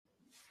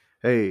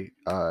Hey,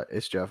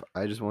 it's Jeff.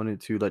 I just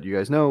wanted to let you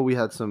guys know we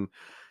had some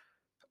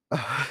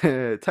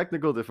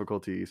technical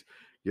difficulties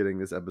getting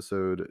this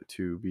episode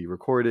to be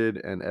recorded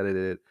and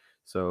edited.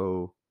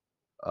 So,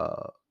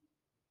 uh,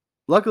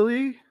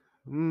 luckily,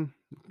 mm,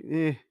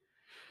 eh,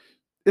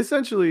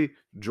 essentially,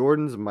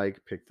 Jordan's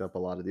mic picked up a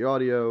lot of the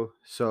audio.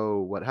 So,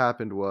 what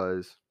happened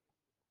was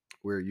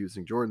we're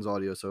using Jordan's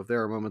audio. So, if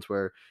there are moments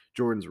where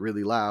Jordan's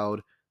really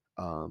loud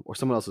or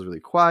someone else is really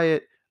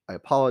quiet, I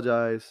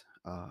apologize.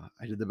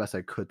 I did the best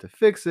I could to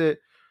fix it,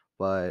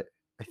 but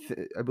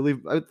I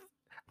believe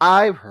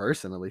I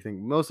personally think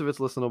most of it's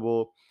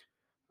listenable.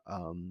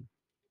 Um,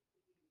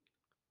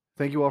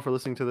 Thank you all for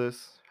listening to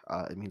this.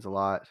 It means a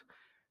lot.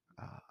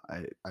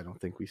 I don't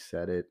think we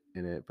said it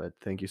in it, but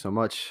thank you so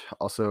much.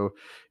 Also,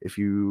 if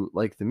you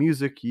like the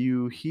music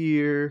you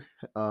hear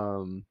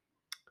at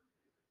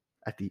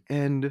the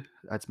end,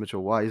 that's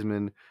Mitchell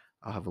Wiseman.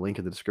 I'll have a link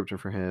in the description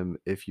for him.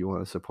 If you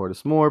want to support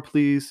us more,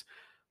 please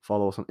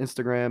follow us on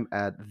Instagram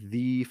at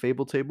the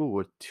Fable Table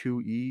with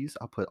 2 E's.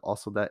 I'll put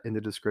also that in the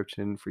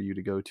description for you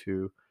to go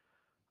to.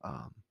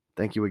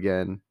 Thank you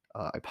again.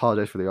 I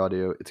apologize for the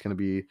audio. It's going to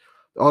be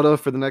the audio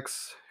for the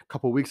next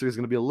couple weeks is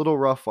going to be a little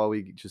rough while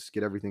we just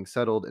get everything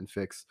settled and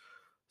fixed.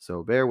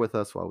 So bear with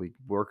us while we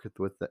work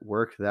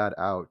that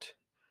out.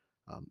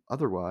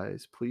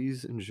 Otherwise,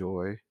 please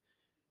enjoy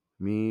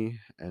me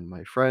and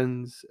my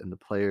friends and the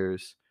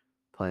players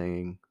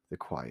playing The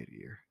Quiet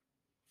Year.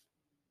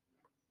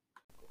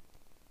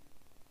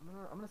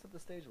 I'm gonna set the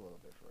stage a little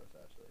bit for us,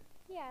 actually.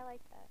 Yeah, I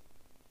like that.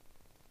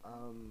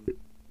 Um,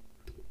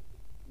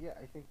 yeah,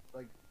 I think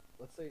like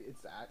let's say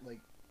it's at like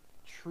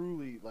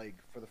truly like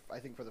I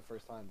think for the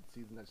first time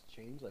the season has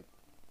changed. Like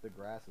the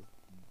grass is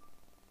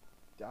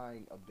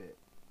dying a bit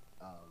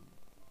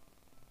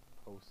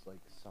post like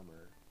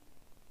summer.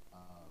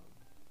 Um,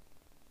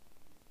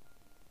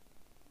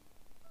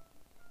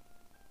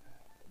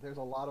 there's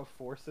a lot of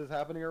forces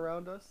happening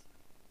around us.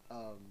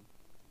 Um,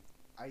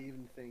 I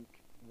even think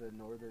the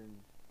northern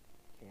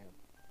camp,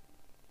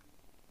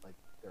 like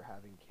they're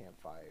having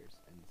campfires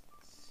and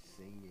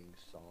singing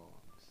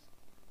songs.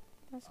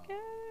 Let's Um, go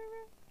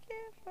around the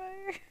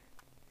campfire.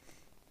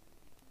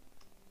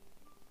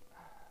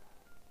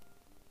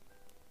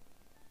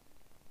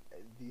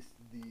 these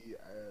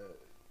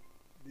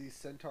these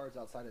centaurs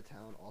outside of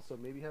town also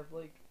maybe have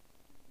like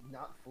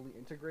not fully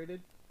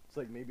integrated. So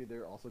like maybe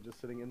they're also just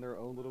sitting in their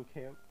own little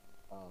camp,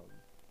 um,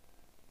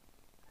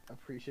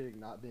 appreciating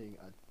not being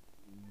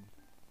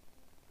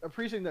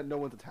appreciating that no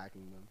one's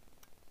attacking them.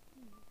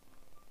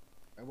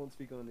 I won't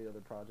speak on any other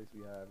projects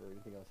we have or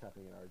anything else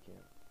happening in our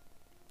camp.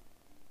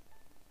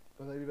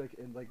 But maybe like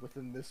in like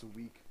within this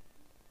week,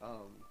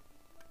 um,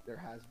 there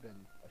has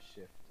been a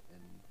shift in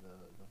the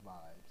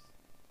vibes.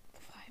 The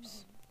vibes.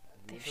 As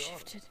we They've enter autumn.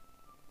 shifted.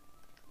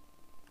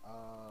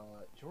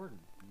 Jordan,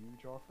 you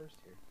draw first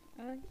here.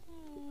 Okay. I'm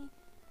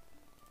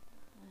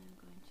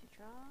going to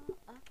draw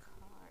a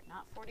card.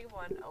 Not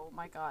 41. Oh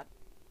my god.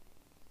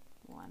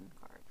 One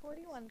card.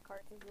 41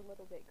 cards is a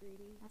little bit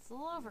greedy. That's a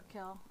little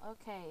overkill.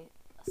 Okay.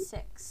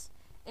 6.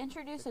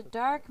 Introduce a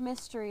dark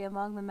mystery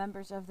among the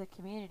members of the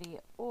community,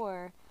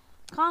 or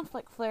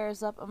conflict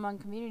flares up among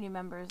community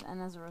members,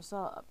 and as a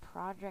result, a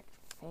project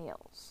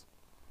fails.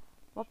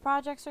 What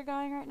projects are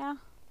going right now?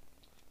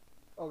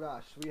 Oh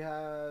gosh, we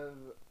have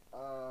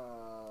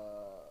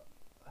oh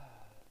my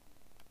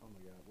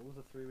god, what was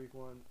the 3 week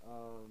one?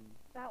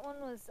 That one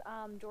was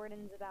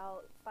Jordan's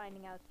about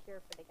finding out the cure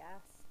for the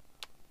gas.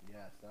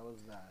 Yes, that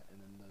was that. And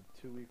then the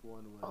 2 week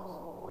one was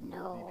Oh the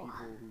no.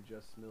 people who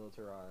just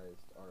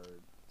militarized are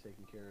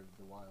taking care of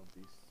the wild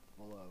beasts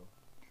below.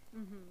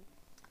 Mm-hmm.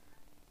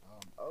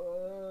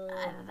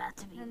 I'm about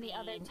to be And the mean.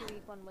 other 2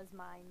 week one was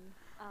mine,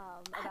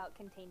 about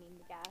containing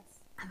the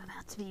gas. I'm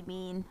about to be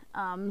mean.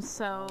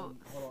 So.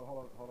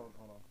 Hold on.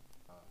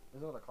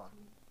 There's another clock.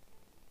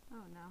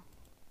 Oh no.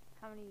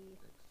 How many?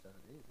 6, 7,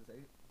 8. Is this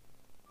 8?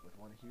 With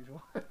one huge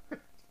one. 1,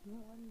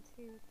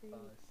 2, 3, 5,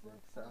 4,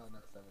 6. 5. Oh,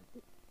 not 7.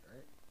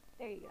 Right?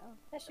 There you go.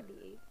 That should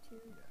be 8.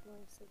 2, Yeah. 4,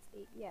 6,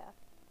 8. Yeah.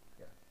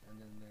 Yeah. And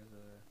then there's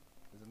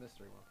a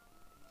mystery one.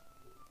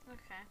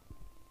 Okay.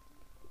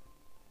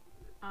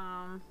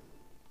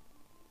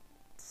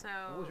 So.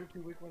 What was your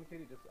 2 week one,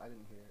 Katie? Just I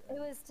didn't hear. It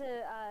was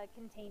to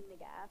contain the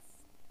gas,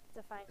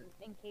 to find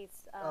in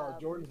case.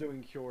 Jordan's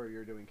doing cure.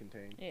 You're doing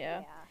contain.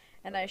 Yeah.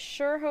 And I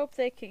sure hope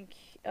they can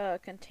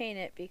contain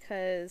it,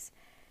 because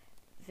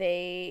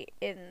they,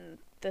 in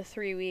the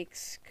 3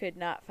 weeks, could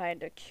not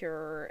find a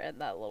cure, and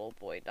that little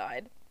boy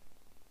died.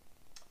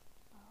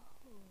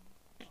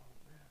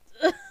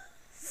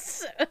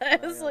 So I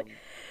was like,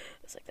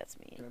 that's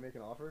mean. Can I make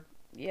an offer?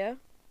 Yeah.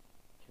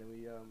 Can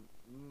we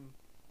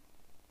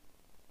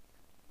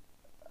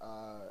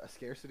a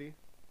scarcity?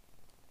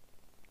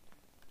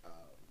 I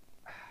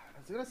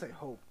was gonna say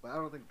hope, but I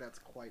don't think that's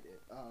quite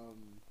it.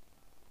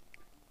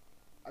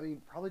 I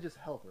mean, probably just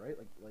health, right?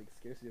 Like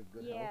scarcity of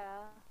good health.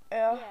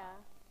 Yeah.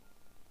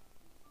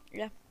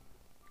 Yeah.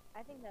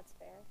 I think that's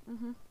fair.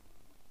 Mhm.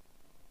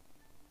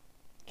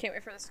 Can't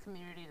wait for this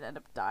community to end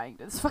up dying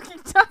to this fucking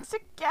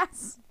toxic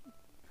gas.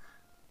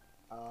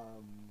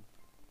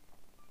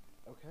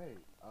 Okay.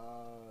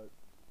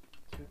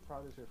 Two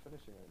projects we're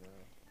finishing right now.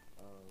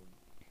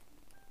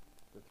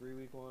 The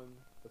 3-week one.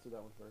 Let's do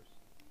that one first.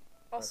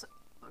 Also,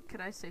 can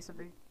I say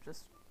something?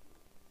 Just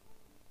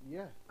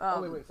Yeah.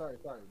 Oh wait, sorry.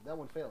 That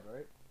one failed,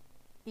 right?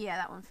 yeah,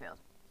 that one failed.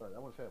 Sorry,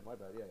 that one failed. My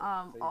bad. Yeah.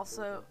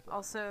 Also,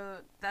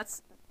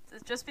 that's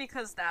just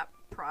because that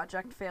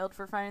project failed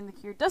for finding the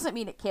cure doesn't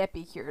mean it can't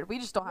be cured. We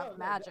just don't have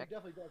magic. It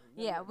definitely doesn't.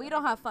 Yeah, we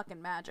don't have fucking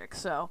magic,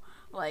 so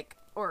like,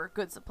 or a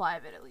good supply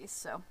of it at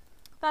least. So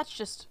that's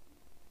just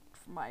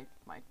my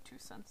 2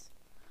 cents.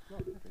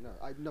 No,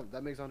 no,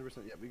 that makes 100%.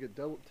 Yeah, we could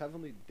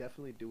definitely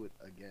do it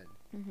again.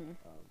 Mm-hmm.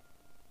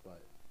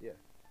 But yeah.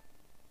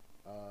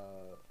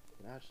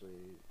 And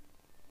actually,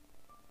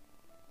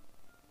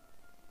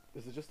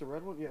 is it just the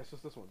red one? Yeah, it's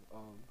just this one.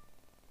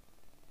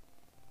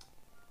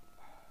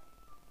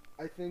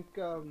 I think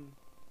a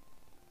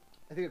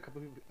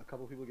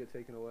couple people get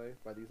taken away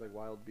by these like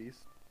wild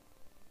beasts.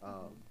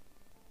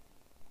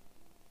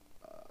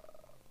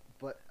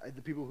 But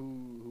the people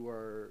who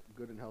are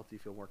good and healthy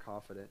feel more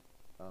confident.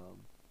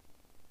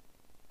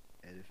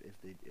 And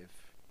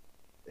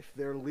if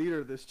their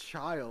leader, this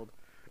child,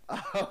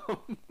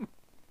 Oh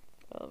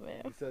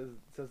man. he says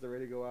they're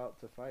ready to go out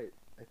to fight,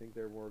 I think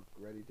they're more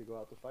ready to go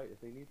out to fight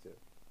if they need to.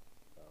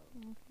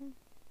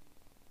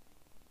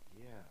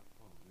 Yeah.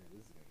 Oh man,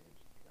 this is gonna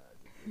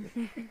get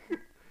interesting,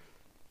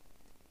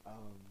 guys.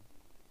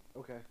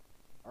 Okay.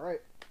 All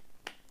right.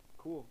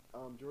 Cool.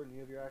 Jordan, you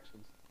have your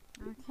actions.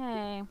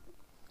 Okay.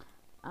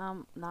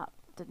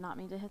 Did not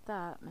mean to hit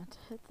that. Meant to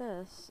hit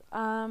this.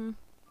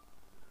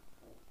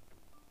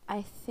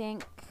 I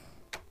think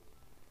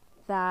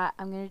that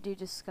I'm gonna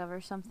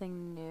discover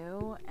something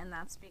new, and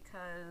that's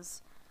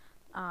because,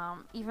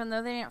 even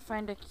though they didn't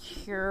find a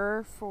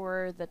cure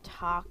for the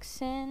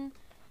toxin,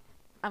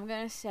 I'm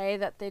gonna say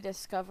that they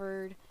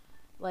discovered,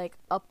 like,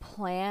 a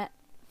plant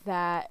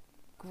that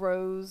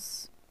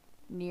grows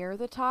near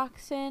the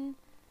toxin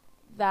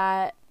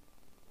that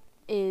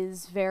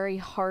is very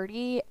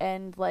hardy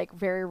and like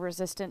very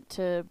resistant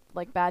to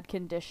like bad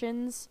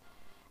conditions,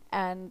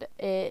 and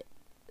it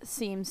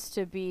seems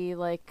to be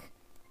like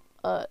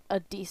a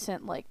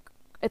decent, like,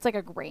 it's like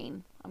a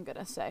grain, I'm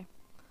gonna say.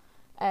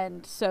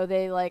 And so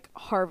they like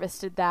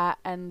harvested that,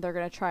 and they're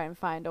gonna try and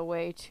find a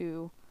way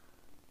to,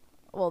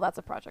 well, that's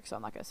a project, so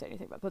I'm not gonna say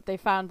anything about it, but they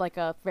found like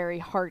a very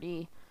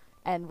hardy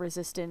and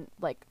resistant,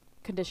 like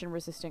condition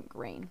resistant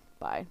grain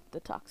by the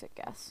toxic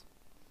gas.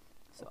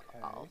 So Okay.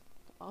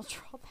 I'll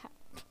draw that.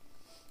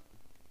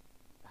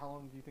 How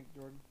long do you think,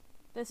 Jordan?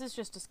 This is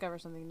just discover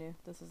something new.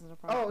 This isn't a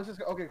project. Oh, it's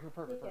just okay.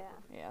 Perfect. Yeah.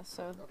 Yeah,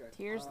 so Okay.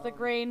 here's the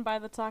grain by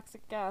the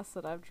toxic gas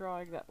that I'm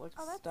drawing that looks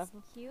Oh, that's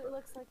definitely cute. It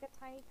looks like a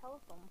tiny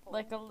telephone pole.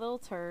 like a little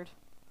turd.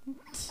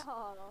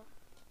 Oh.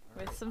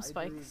 With some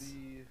spikes. I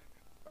drew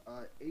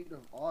the 8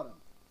 of autumn.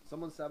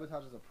 Someone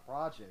sabotages a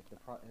project. The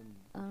project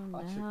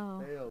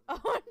no. failed.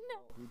 Oh no.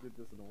 Who did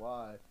this and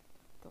why?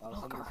 The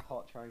little Someone's girl.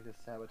 caught trying to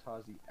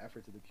sabotage the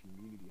efforts of the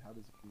community. How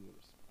does the community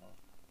respond?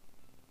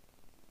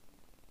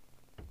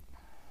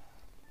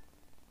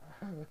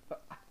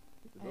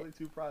 There's only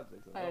 2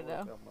 projects. So I don't know.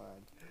 work on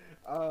mine.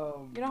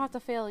 You don't have to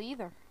fail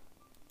either.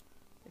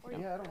 If you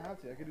don't. Yeah, I don't have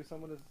to. I could do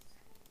someone as.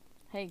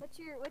 Hey, What's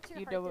your You heart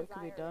know what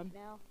could be desire done?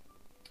 right now?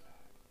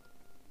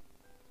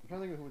 I'm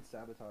trying to think of who would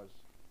sabotage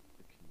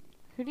the community.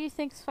 who do you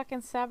think's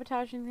fucking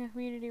sabotaging the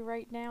community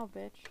right now,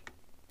 bitch?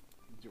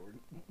 Jordan.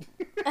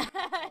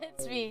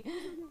 It's me.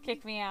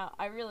 Kick me out.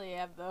 I really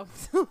am though.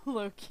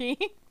 Low key.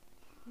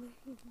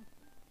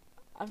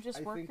 I'm just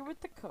I working think-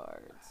 with the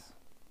cards.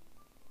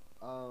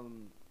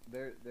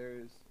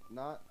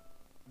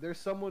 There's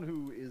someone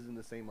who is in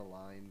the same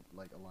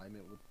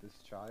alignment with this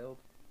child.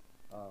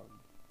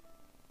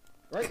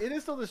 Right? It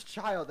is still this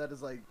child that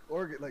is like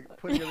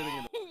putting everything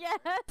in.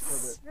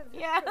 Yes. For the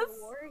Yes.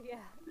 war, yeah.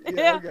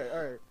 Yeah. Okay.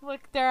 All right.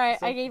 Look there, I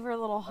So- gave her a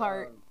little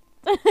heart.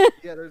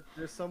 Yeah.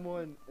 There's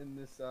someone in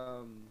this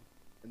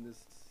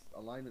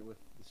alignment with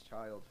this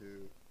child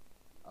who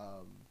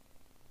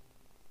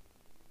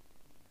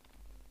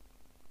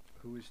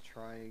is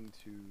trying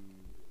to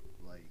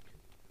like.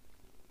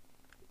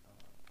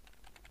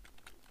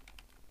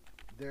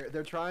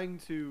 They're trying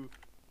to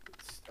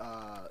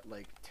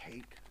like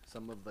take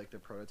some of like the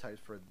prototypes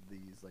for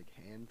these like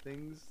hand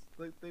things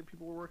like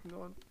people were working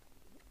on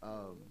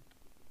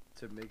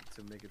to make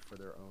it for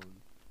their own.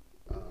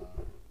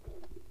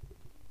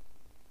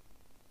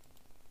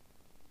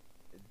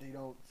 They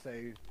don't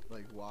say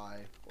like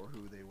why or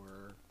who they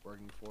were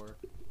working for,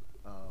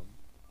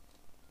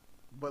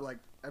 but like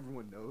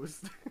everyone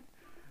knows.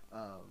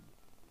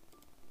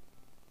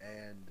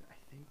 And I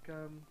think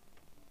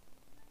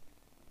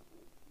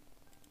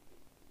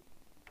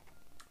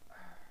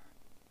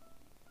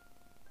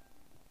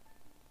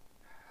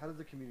how does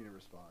the community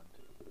respond?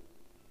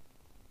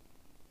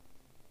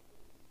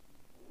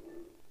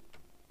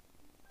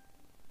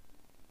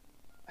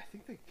 I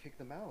think they kicked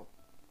them out.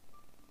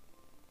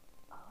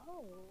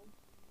 Oh.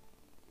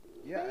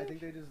 Yeah, I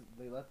think they tell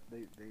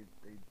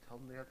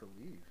them they have to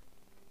leave.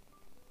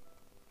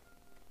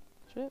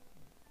 Shit.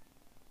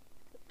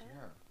 Yeah.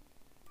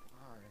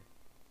 Why?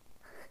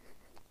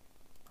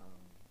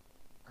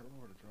 I don't know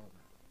where to draw that.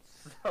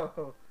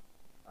 So,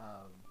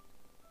 um,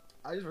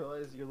 I just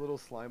realized your little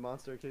slime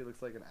monster, Kate,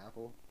 looks like an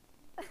apple.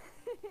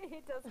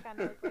 It does kind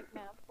of look like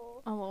an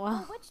apple. Oh Oh,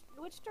 wow.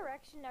 which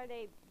direction are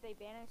they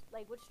banished?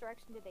 Like, which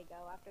direction did they go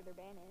after they're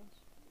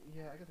banished?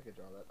 Yeah, I guess I could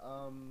draw that.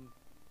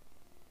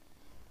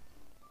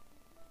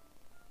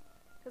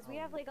 Because we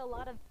have like a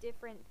lot of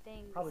different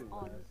things Probably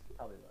on less.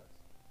 Probably less.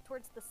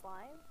 towards the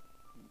slime.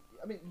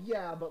 I mean,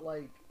 yeah, but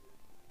like,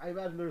 I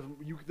imagine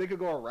they could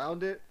go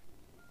around it.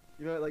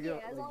 You know, like Yeah, you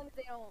know, as like, long as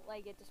they don't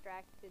like get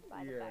distracted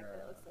by the fact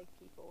that it looks like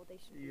people, they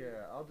should be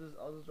yeah. I'll just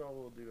draw a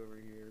little dude over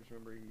here. Just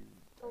remember he's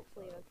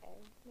hopefully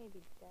exiled. okay. Maybe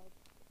dead.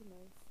 Who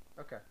knows?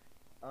 Okay.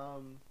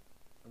 And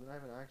then I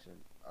have an action.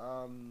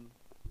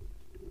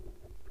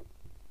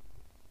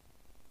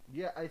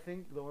 Yeah, I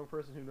think the one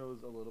person who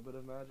knows a little bit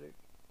of magic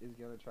is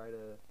gonna try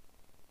to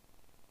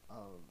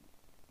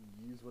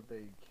use what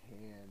they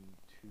can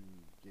to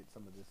get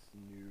some of this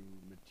new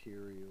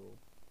material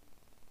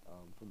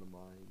from the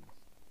mines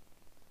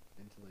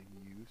into like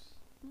use.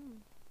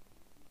 Hmm.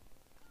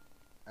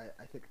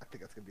 I think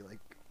that's gonna be like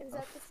Is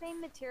that the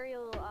same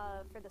material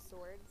for the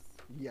swords?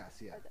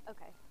 yes, yeah.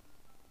 Okay.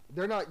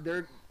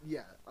 They're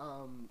yeah.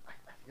 I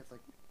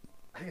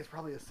think it's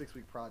probably a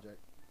 6-week project.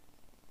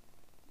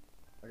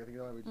 Like I think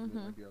that might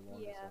be our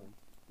longest Yeah. one.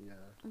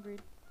 Yeah.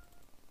 Agreed.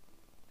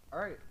 All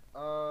right.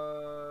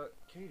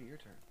 Katie, your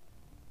turn.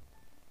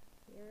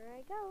 Here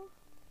I go.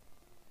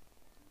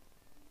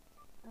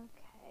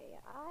 Okay,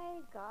 I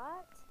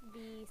got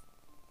the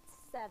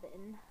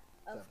 7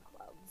 of 7.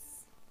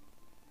 clubs.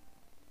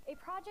 A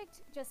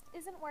project just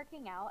isn't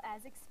working out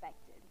as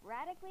expected.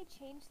 Radically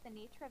change the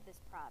nature of this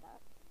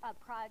project.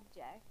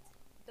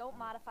 Don't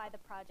modify the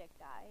project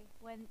die.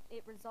 When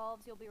it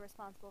resolves, you'll be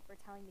responsible for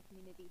telling the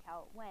community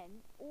how it went,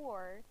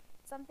 or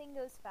something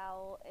goes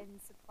foul and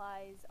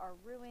supplies are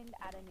ruined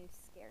at a new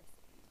scarcity.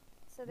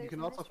 So there's You can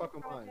a also mystery fuck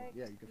with mine. project.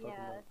 Yeah, you can fuck with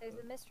mine. There's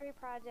a mystery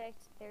project.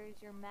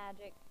 There's your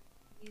magic.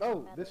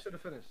 Oh, using this metal. should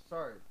have finished.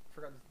 Sorry,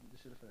 forgot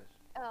this should have finished.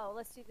 Oh,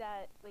 let's do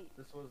that. Wait,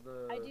 This was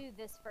the. I do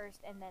this first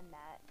and then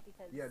that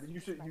because. Yeah, you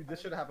it's should. my This turn.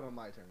 should have happened on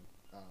my turn.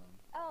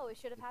 Oh, it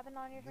should have happened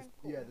on your This, turn.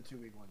 Cool. yeah, the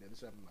 2-week one. Yeah, this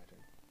should happen on my turn.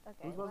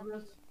 Okay. Whose was let me-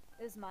 this?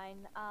 It was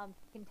mine.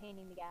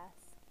 Containing the gas.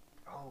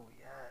 Oh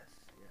yes.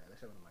 Yeah, that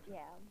should have been on my turn.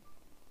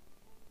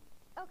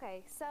 Yeah.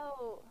 Okay,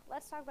 so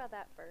let's talk about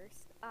that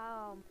first.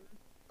 Oh,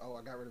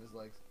 I got rid of his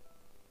legs.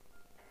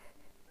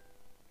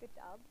 Good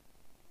job.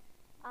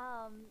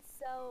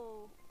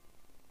 So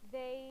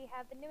they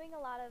have been doing a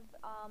lot of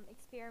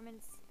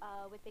experiments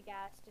with the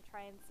gas to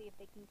try and see if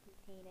they can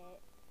contain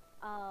it.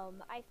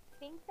 I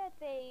think that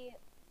they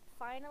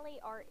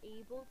finally are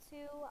able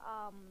to,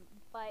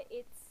 but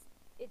it's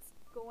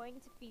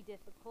going to be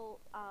difficult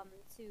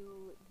to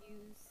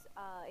use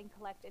and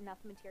collect enough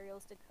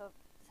materials to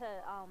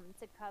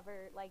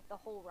cover like the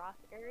whole rock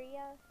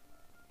area.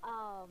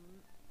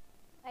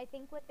 I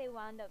think what they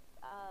wound up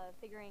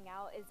figuring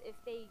out is if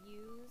they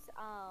use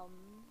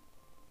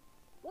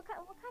what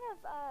kind of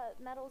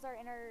metals are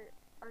in our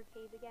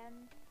cave again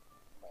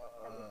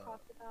that we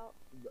talked about?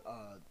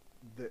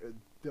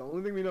 The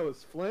only thing we know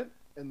is flint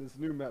and this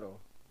new metal.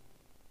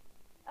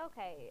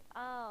 Okay.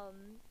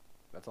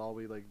 That's all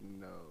we like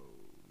know.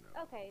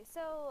 No. Okay.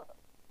 So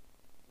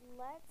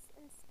let's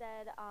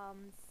instead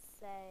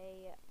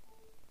say.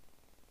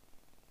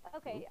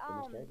 Okay.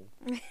 Yeah,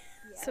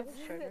 So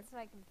frustrating. it's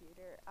my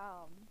computer.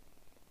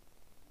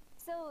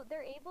 So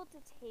they're able to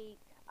take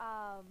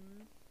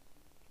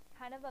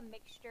kind of a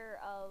mixture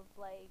of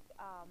like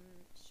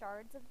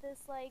shards of this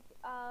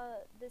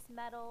this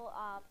metal,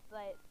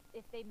 but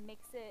if they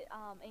mix it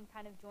and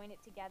kind of join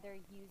it together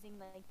using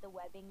like the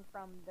webbing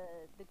from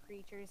the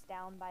creatures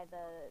down by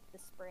the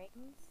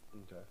springs,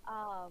 Okay.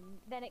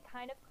 then it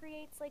kind of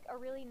creates like a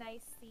really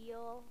nice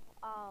seal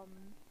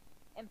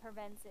and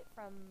prevents it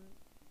from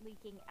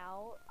leaking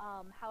out.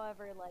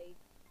 However, like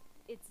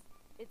it's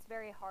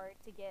very hard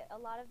to get a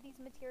lot of these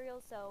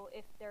materials, so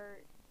if they're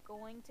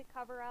going to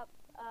cover up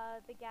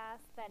the gas,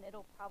 then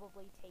it'll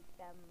probably take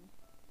them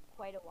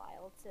quite a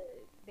while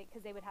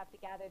because they would have to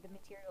gather the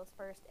materials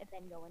first and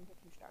then go into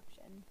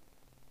construction.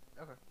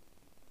 Okay.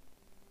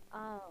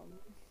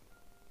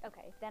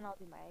 Okay, then I'll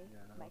do my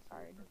Yeah, no, my that's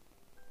card. super.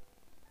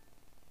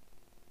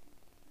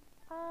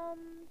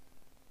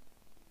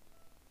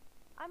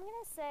 I'm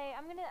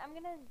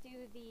gonna do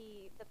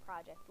the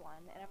project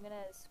one, and I'm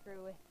gonna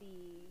screw with the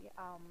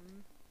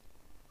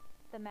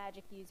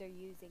magic user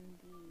using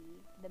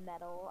the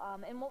metal.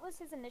 And what was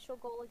his initial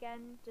goal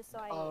again? Just so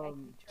I keep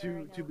sure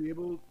I to know. be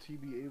able to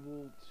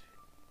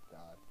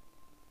God,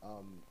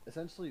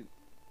 essentially,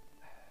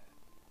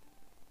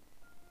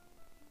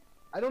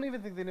 I don't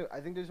even think they knew. I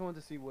think they just wanted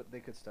to see what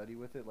they could study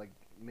with it, like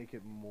make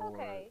it more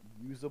Okay.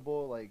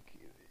 usable. Like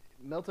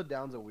melted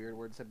down's a weird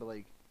word to say, but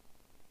like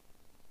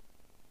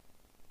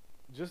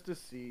just to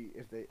see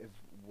if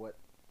what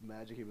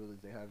magic abilities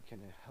they have can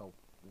help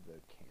the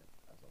camp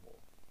as a whole.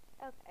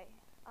 Okay.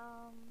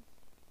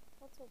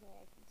 What's a way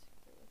I can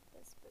screw with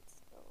this, but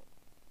still.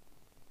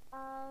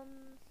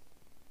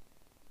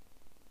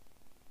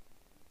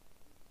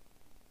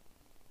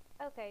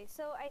 Okay,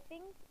 so I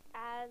think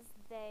as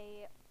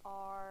they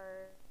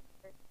are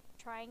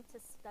trying to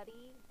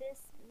study this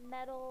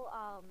metal,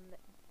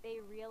 they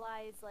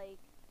realize like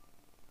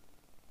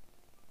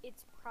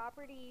its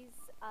properties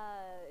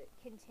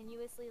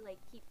continuously like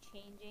keep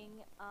changing.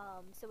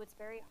 So it's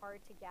very hard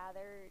to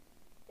gather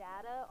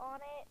data on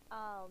it.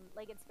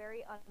 Like it's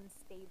very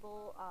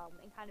unstable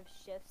and kind of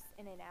shifts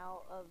in and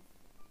out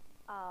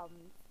of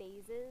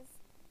phases.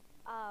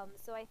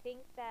 So I think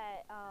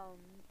that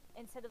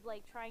instead of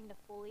like trying to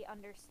fully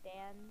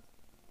understand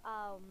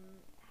um,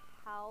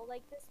 how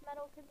like this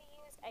metal can be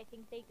used, I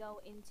think they go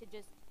into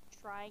just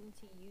trying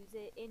to use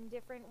it in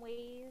different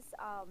ways,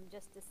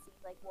 just to see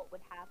like what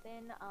would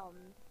happen.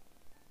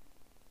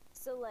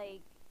 So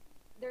like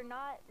they're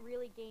not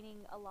really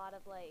gaining a lot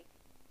of like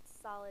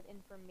solid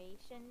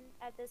information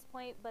at this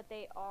point, but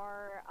they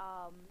are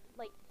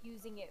like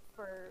using it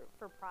for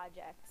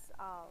projects,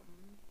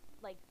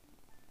 like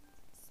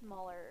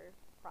smaller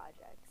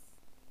projects.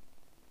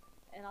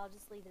 And I'll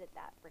just leave it at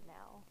that for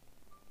now.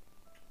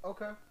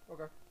 Okay.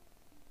 Okay.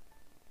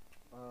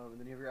 And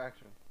then you have your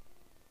action.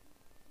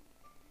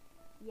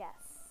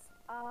 Yes.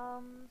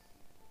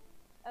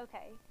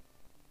 Okay.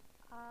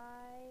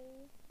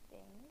 I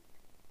think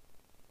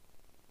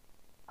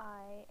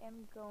I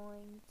am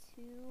going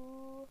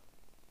to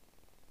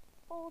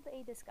hold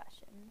a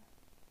discussion.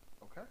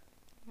 Okay.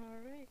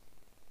 Alright.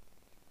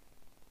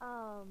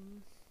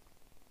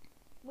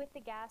 With the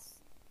gas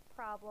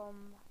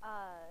problem,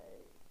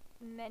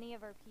 many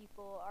of our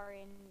people are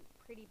in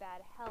pretty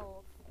bad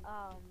health,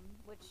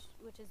 which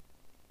has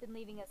been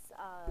leaving us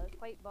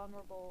quite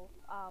vulnerable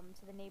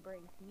to the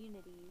neighboring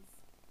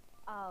communities.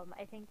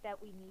 I think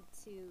that we need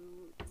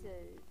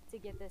to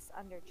get this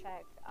under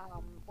check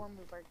or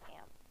move our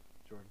camp.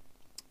 Jordan.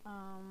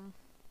 I'm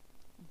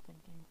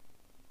thinking.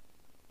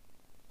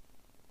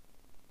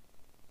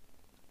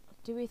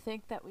 Do we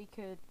think that we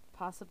could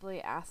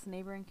possibly ask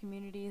neighboring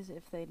communities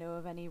if they know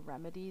of any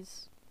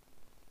remedies?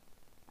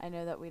 I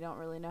know that we don't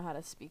really know how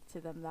to speak to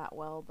them that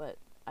well, but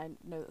I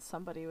know that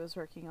somebody was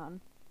working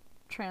on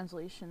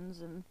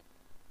translations, and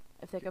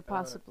if they could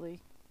possibly...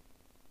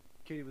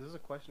 Katie, was this a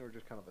question or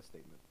just kind of a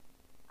statement?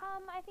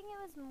 I think it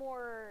was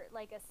more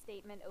like a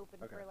statement open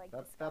Okay, for like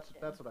that's discussion.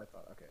 that's what I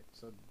thought. Okay,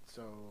 so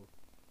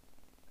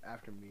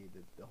after me,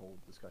 the whole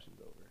discussion's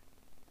over.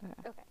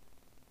 Okay.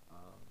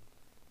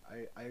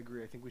 I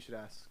agree. I think we should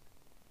ask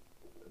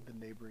the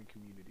neighboring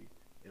community.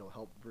 It'll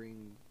help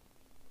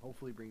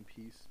hopefully bring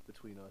peace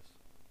between us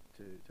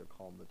to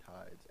calm the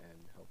tides and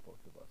help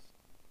both of us.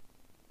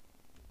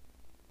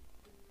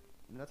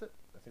 And that's it.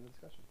 That's the end of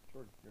the discussion.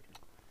 Jordan, your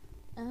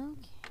turn.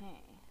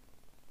 Okay.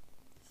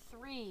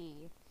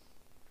 3.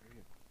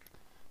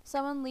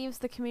 Someone leaves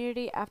the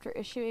community after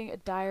issuing a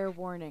dire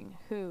warning.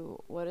 Who?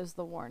 What is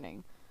the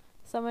warning?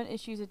 Someone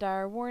issues a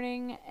dire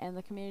warning, and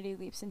the community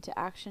leaps into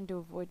action to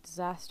avoid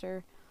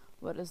disaster.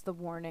 What is the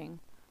warning?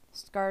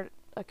 Start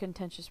a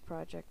contentious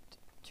project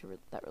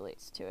that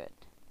relates to it.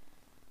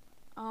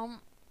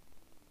 I'm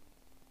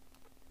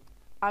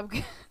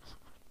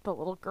the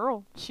little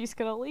girl. She's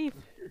gonna leave.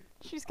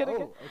 She's gonna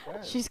go. Okay.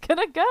 She's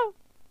gonna go.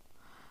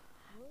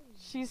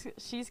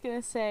 She's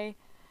gonna say,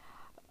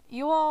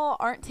 "You all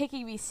aren't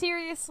taking me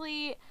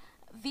seriously.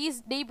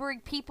 These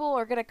neighboring people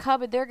are gonna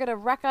come and they're gonna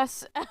wreck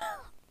us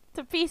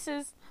to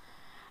pieces.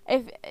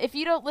 If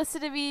you don't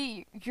listen to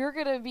me, you're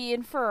gonna be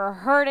in for a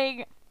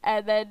hurting."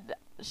 And then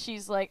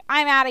she's like,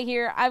 "I'm out of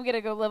here. I'm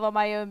gonna go live on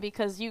my own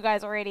because you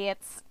guys are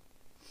idiots."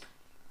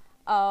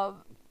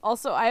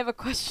 Also, I have a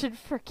question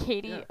for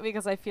Katie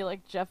because I feel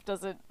like Jeff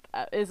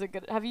isn't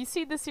good. Have you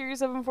seen the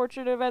series of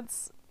unfortunate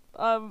events?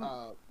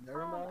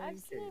 Never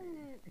mind.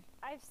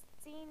 I've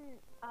seen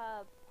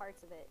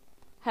parts of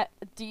it.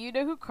 Do you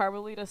know who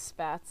Carmelita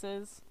Spatz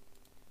is?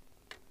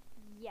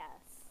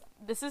 Yes.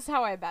 This is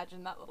how I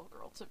imagine that little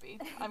girl to be.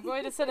 I'm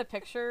going to send a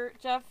picture,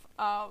 Jeff.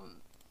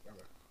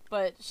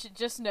 But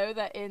just know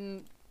that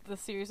in the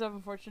series of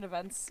unfortunate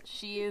events,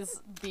 she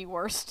is the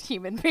worst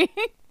human being.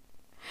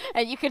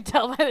 And you can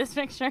tell by this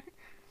picture.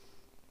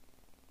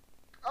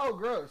 Oh,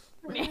 gross.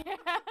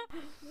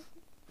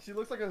 She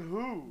looks like a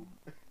who.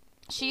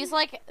 She's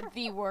like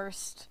the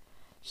worst.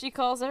 She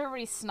calls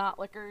everybody snot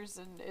lickers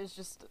and is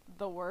just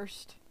the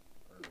worst.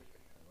 Perfect.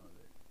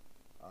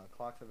 I love it.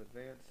 Clocks have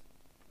advanced.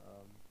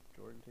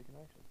 Jordan, taking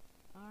action.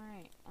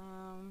 Alright,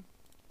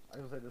 I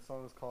was gonna say this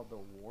song is called "The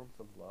Warmth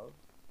of Love."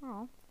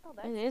 Oh,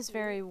 that's it is cute.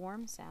 very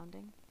warm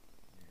sounding.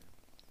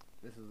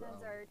 This is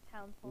Those are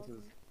town halls this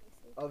and is-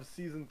 places. of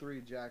season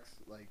 3, Jack's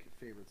like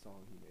favorite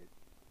song he made.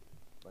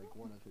 Like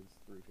one of his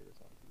 3 favorite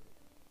songs he made.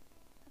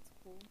 That's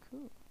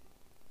cool.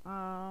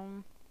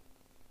 Cool.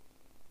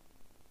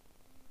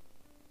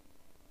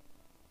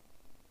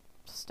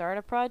 Start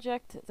a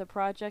project. The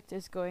project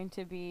is going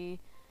to be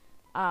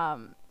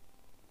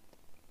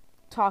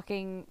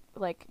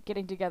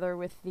getting together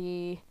with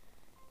the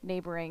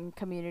neighboring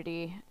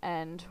community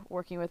and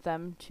working with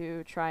them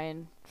to try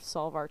and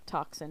solve our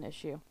toxin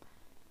issue.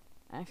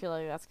 I feel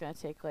like that's going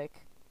to take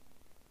like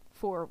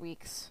 4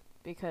 weeks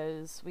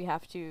because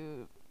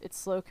it's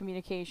slow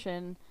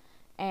communication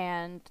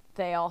and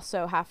they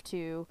also have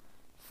to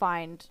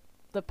find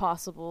the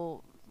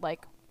possible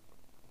like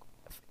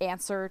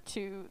answer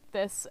to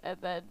this, and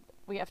then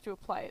we have to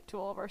apply it to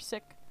all of our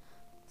sick.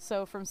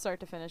 So from start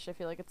to finish, I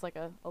feel like it's like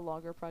a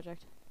longer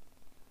project.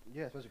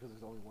 Yeah, especially because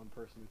there's only one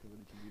person who can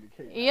really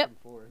communicate Yep. back and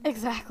forth.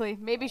 Exactly.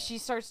 Maybe she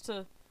starts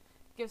to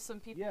give some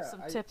people Yeah,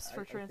 some I- tips I-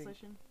 for I think-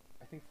 translation.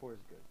 I think 4 is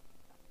good.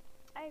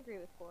 I agree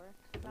with 4.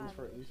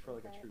 At least for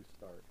like a true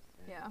start.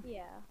 And Yeah.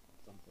 Yeah.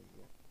 Something.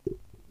 Yeah.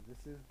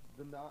 This is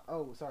the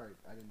Oh, sorry,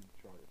 I didn't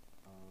draw it.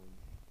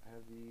 I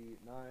have the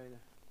 9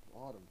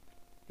 autumn.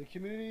 The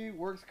community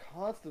works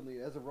constantly.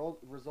 As a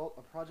result,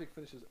 a project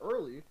finishes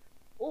early,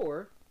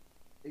 or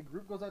a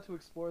group goes out to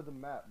explore the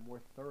map more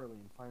thoroughly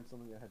and find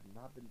something that had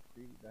not been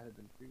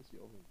previously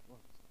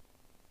overlooked.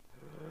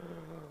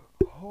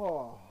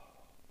 Oh.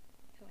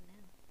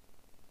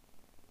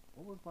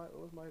 What was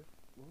my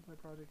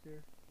project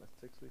here? My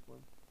 6-week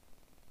one.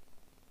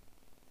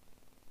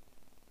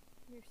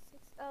 Your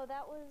 6. Oh,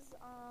 that was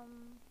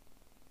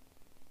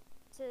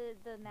to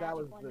the magic That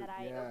was one the that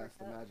I yes,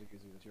 the overtook. magic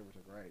issue that you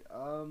overtook, right? I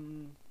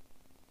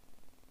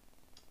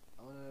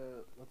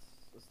wanna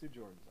let's do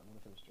Jordan's. I'm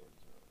gonna finish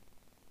Jordan's early.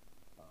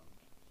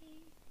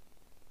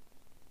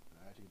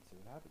 I actually get to see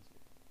what happens here.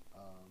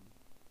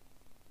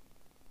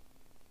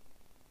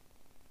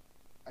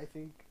 I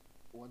think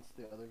once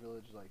the other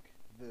village, like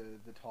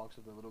the talks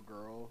with the little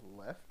girl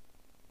left,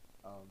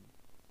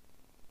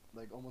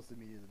 like almost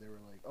immediately they were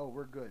like, "Oh,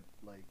 we're good.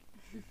 Like,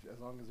 as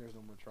long as there's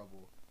no more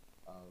trouble."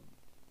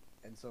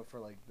 And so for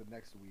like the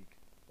next week,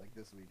 like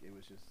this week, it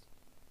was just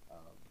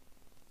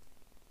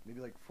maybe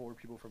like 4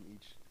 people from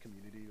each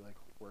community like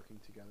working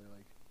together,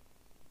 like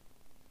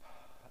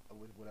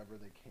with whatever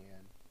they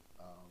can.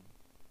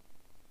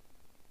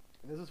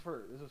 And this is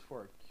for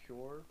a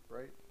cure,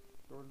 right,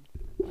 Jordan?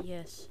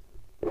 Yes.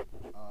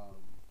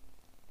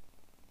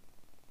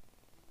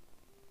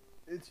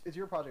 It's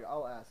your project.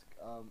 I'll ask.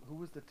 Who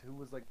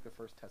was like the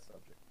first test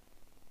subject?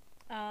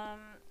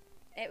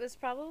 It was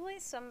probably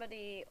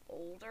somebody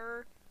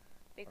older,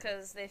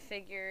 because they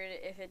figured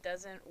if it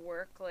doesn't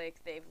work,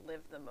 like, they've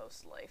lived the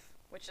most life,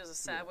 which is a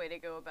sad way to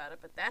go about it,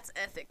 but that's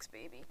ethics,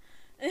 baby.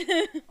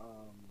 I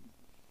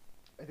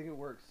think it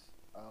works.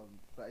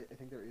 But I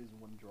think there is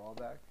one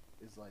drawback.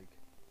 Is like,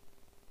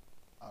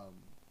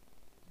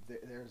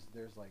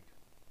 there's like,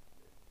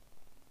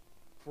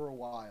 for a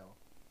while,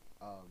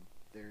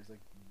 there's like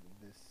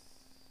this.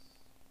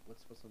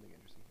 What's something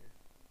interesting here?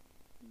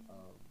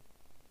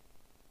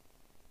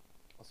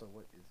 Also,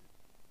 what is it?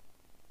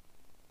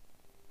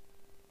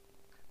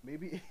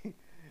 Maybe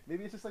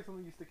maybe it's just like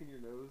something you stick in your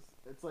nose.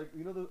 It's like,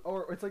 you know,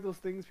 or it's like those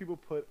things people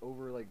put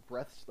over like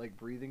breaths, like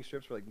breathing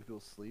strips for like when people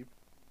sleep.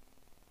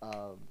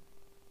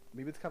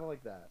 Maybe it's kind of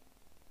like that.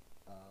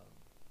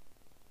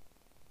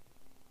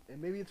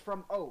 And maybe it's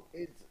from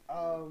it's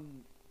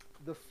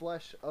the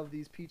flesh of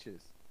these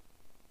peaches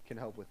can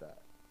help with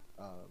that.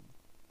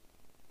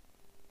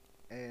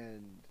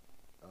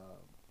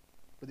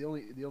 But the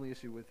only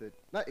issue with it,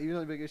 not even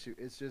a big issue,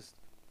 it's just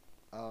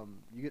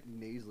you get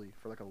nasally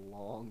for like a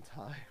long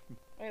time.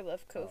 I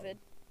love COVID.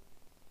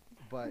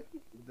 But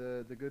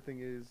the good thing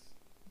is,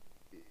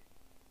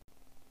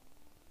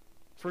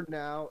 for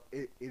now,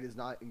 it is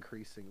not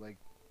increasing. Like,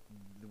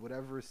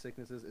 whatever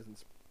sickness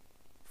isn't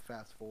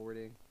fast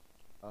forwarding.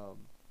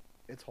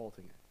 It's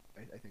halting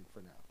it, I think,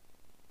 for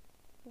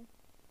now.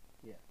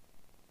 Yeah.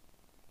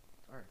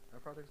 Alright, our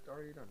project's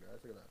already done, guys.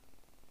 Look at that.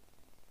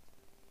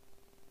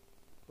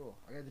 Cool.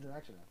 I gotta do an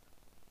action now.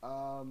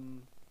 I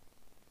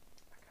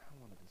kinda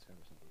wanna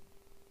discover something.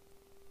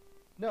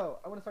 No,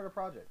 I wanna start a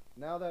project.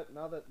 Now that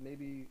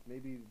maybe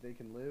they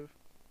can live,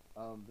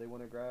 they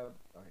wanna grab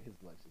his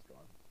life is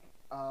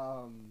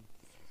gone.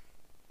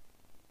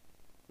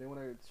 They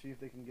wanna see if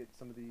they can get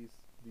some of these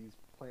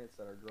plants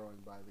that are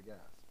growing by the gas.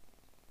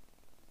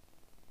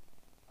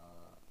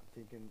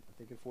 I'm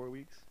thinking 4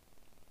 weeks.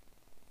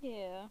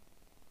 Yeah.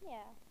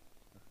 Yeah.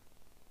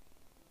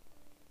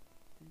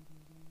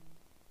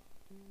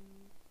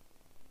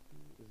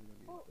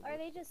 Well,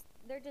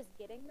 they're just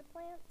getting the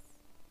plants?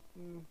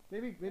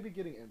 Maybe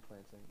getting and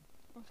planting.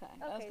 Okay.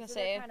 I was Okay, gonna so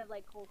say. they're kind of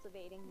like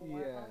cultivating more.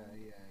 Yeah.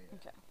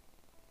 Okay.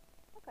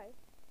 Okay.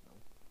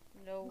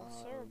 No,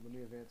 sir. Let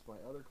me advance my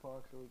other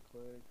clocks really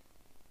quick.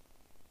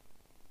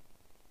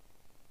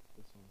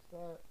 This one's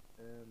that,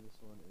 and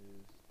this one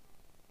is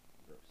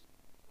gross.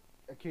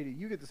 Katie,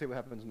 you get to say what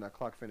happens when that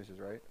clock finishes,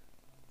 right?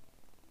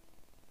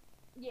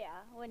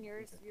 Yeah, when your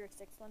Okay. your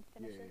 6th one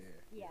finishes.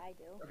 Yeah. I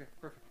do. Okay,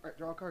 perfect. All right,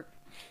 draw a card.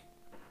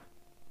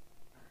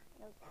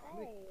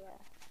 Okay.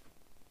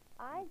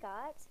 I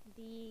got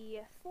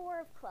the 4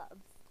 of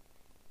clubs.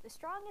 The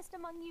strongest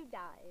among you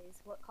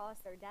dies. What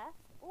caused their death?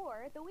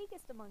 Or the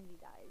weakest among you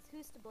dies.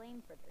 Who's to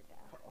blame for their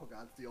death? Oh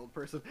God, it's the old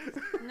person.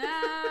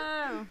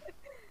 No.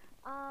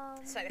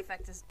 Side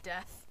effect is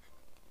death.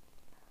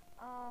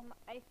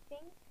 I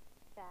think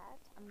that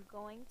I'm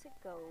going to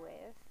go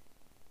with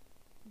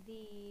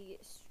the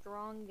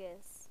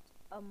strongest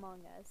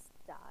among us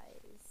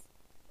dies.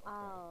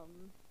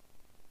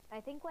 I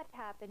think what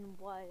happened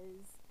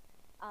was,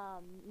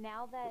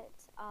 now that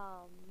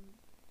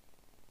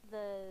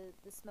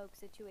the smoke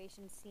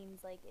situation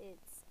seems like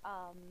it's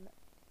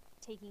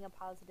taking a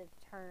positive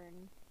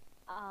turn,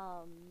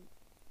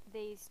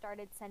 they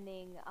started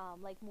sending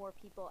like more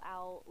people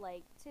out,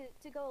 like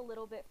to go a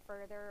little bit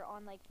further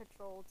on like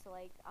patrol to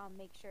like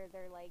make sure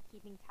they're like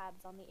keeping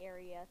tabs on the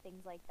area,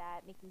 things like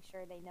that, making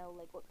sure they know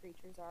like what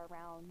creatures are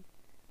around.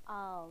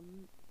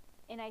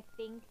 And I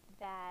think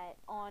that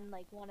on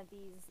like one of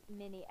these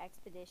mini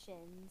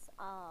expeditions,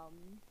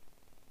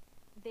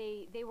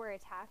 they were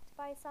attacked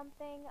by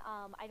something.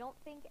 I don't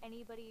think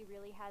anybody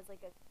really has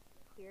like a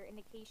clear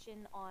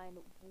indication on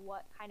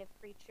what kind of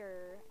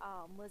creature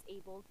was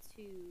able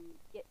to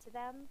get to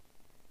them.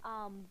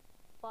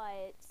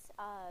 But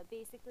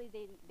basically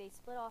they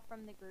split off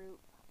from the group,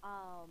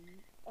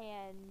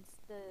 and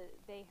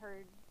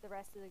the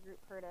rest of the group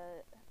heard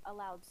a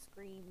loud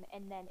scream,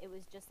 and then it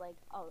was just like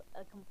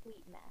a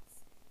complete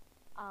mess.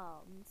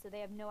 So they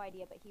have no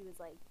idea, but he was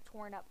like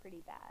torn up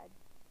pretty bad.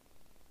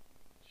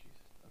 Jesus.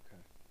 Okay.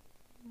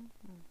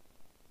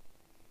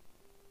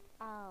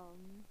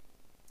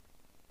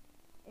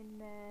 And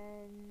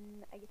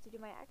then I get to do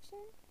my action?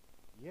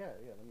 Yeah.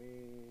 Let me.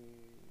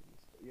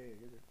 Yeah.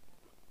 You're good.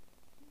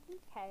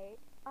 Okay.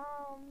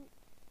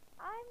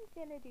 I'm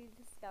gonna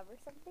discover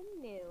something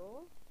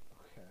new.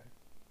 Okay.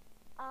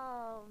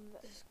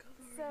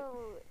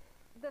 So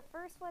the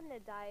first one to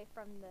die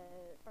from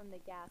the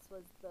gas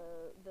was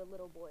the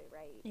little boy,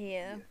 right?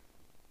 Yeah.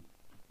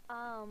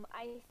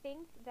 I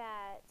think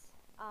that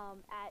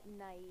at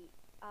night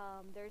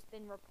there's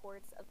been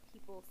reports of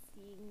people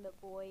seeing the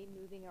boy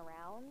moving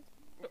around,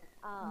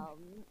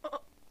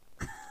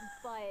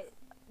 but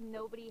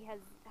nobody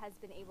has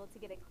been able to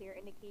get a clear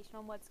indication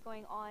on what's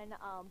going on.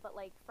 But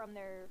like from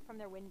their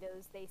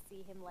windows, they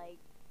see him like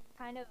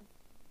kind of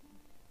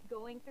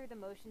going through the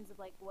motions of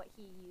like what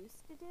he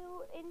used to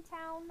do in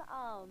town.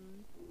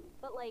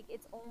 But like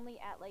it's only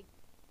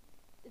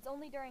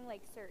during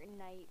like certain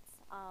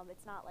nights.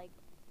 It's not like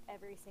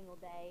every single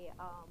day.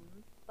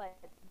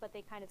 But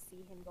they kind of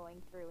see him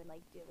going through and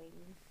like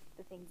doing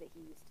the things that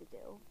he used to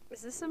do.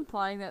 Is this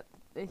implying that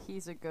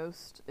he's a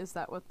ghost? Is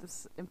that what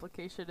this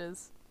implication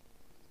is?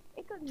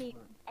 It could mean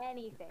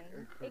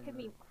anything. It could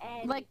mean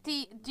anything. Like,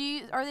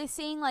 are they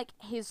seeing like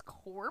his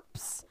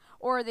corpse,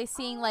 or are they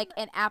seeing like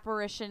an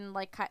apparition,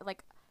 like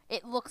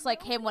it looks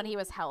like him when he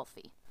was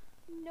healthy?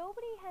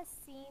 Nobody has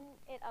seen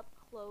it up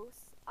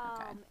close.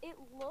 Okay. It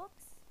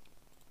looks,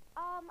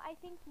 I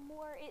think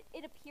more.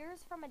 It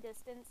appears from a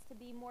distance to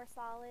be more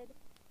solid.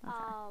 Okay.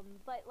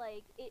 But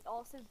like it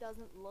also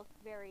doesn't look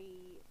very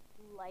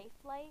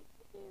lifelike.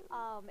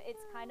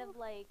 It's kind of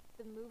like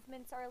the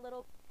movements are a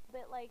little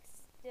bit like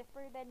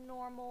stiffer than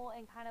normal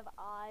and kind of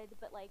odd,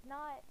 but like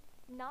not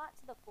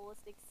to the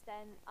fullest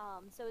extent.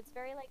 So it's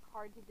very like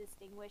hard to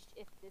distinguish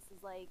if this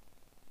is like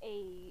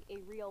a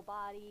real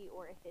body,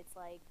 or if it's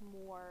like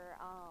more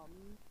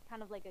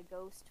kind of like a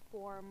ghost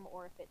form,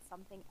 or if it's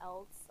something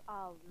else.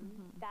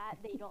 That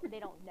they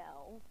don't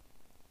know.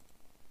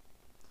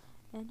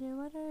 And you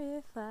wonder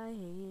if I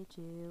hate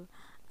you.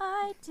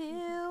 I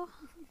do.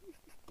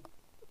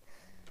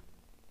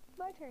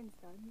 My turn's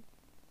done.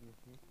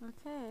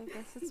 Okay, I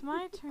guess it's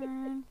my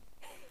turn.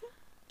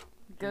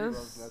 Katie loves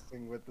Ghosts.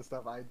 messing with the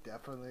stuff I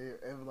definitely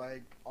am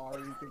like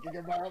already thinking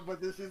about,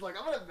 but then she's like,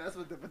 I'm gonna mess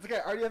with it. But it's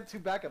okay, I already have 2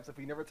 backups if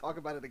we never talk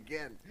about it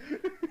again.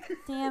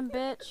 Damn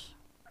bitch.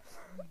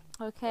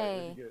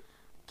 Okay.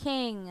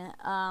 King.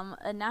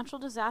 A natural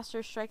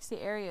disaster strikes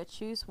the area.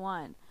 Choose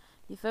one.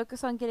 You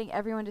focus on getting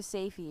everyone to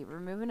safety,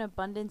 remove an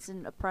abundance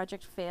and a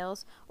project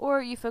fails,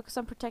 or you focus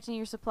on protecting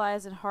your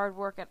supplies and hard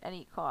work at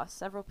any cost.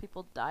 Several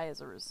people die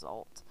as a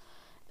result.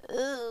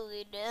 Oh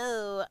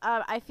no.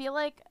 I feel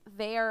like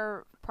they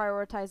are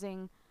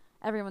prioritizing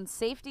everyone's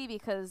safety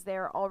because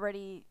they're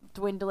already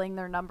dwindling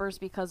their numbers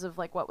because of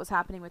like what was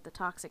happening with the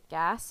toxic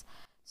gas.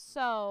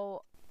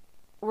 So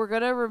we're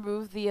gonna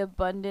remove the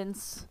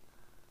abundance.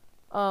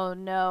 Oh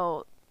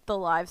no, the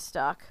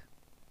livestock.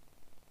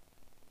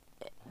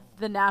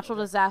 The natural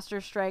disaster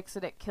strikes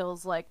and it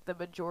kills like the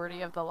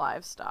majority of the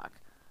livestock.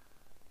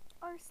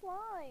 Our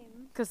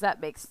slime. Because that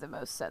makes the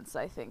most sense,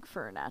 I think,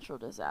 for a natural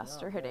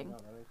disaster hitting. No,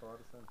 that makes a lot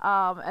of sense.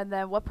 And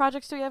then what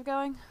projects do we have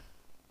going?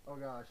 Oh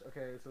gosh,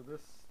 okay, so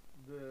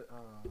hold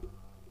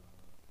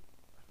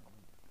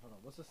on,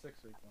 what's the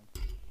 6th week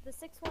one? The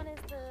 6th one is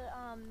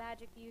the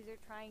magic user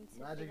trying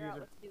to figure out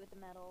what to do with the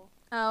metal.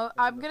 Oh,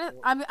 And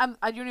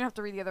I don't even have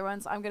to read the other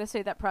ones. I'm gonna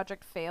say that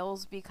project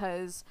fails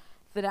because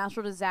the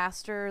natural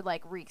disaster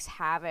like wreaks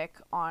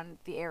havoc on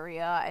the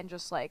area and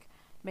just like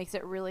makes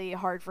it really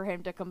hard for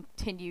him to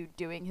continue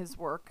doing his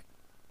work.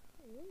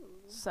 Ooh.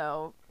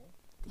 So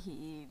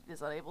he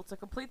is unable to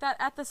complete that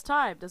at this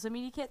time. Doesn't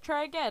mean he can't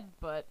try again,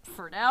 but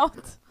for now,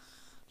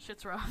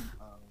 shit's rough.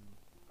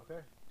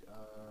 Okay,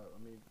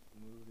 let me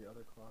move the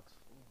other clocks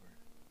forward.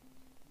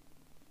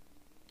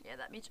 Yeah,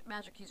 that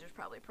magic user's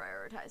probably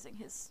prioritizing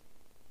his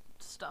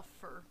stuff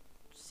for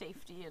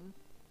safety and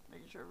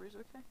making sure everybody's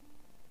okay.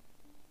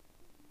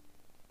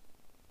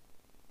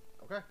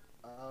 Okay,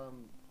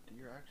 do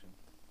your action.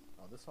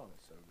 Oh, this song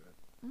is so good.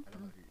 I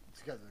don't know if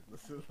you guys are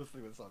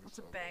listening to this song. It's Is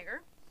a so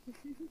banger.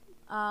 Good.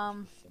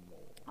 Um, Some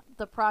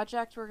the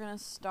project we're gonna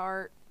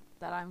start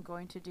that I'm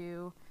going to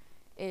do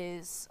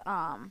is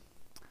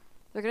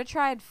they're gonna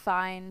try and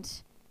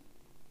find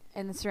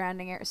in the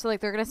surrounding area. So like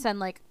they're gonna send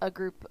like a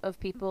group of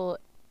people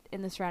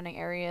in the surrounding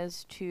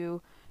areas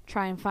to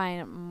try and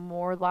find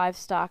more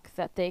livestock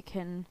that they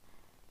can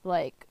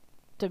like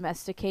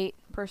domesticate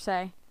per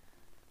se,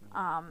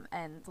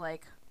 and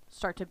like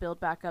start to build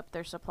back up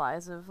their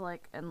supplies of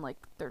like and like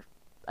their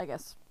I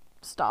guess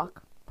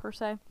stock per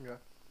se. Yeah.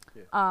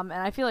 And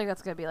I feel like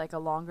that's gonna be like a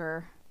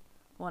longer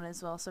one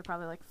as well, so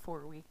probably like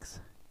 4 weeks.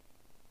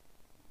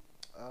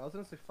 I was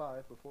gonna say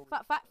 5 before.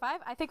 Five?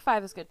 I think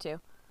 5 is good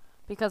too,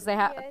 because they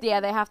have they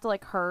have to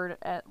like herd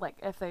at like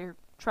if they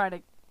try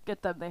to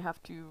get them, they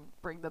have to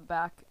bring them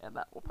back, and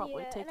that will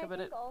probably take a and I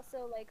minute. think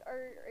also like,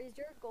 is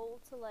your goal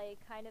to like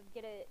kind of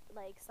get it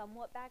like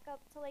somewhat back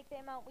up to like the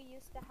amount we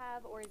used to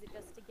have, or is it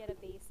just to get a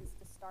basis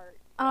to start?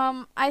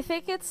 I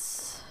think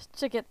it's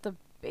to get the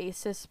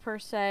basis per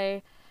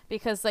se,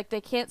 because like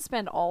they can't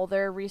spend all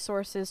their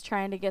resources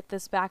trying to get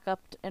this back up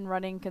and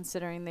running,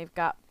 considering they've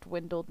got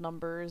dwindled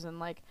numbers and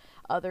like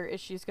other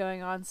issues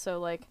going on. So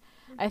like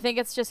I think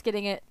it's just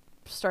getting it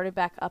started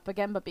back up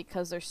again, but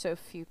because there's so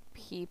few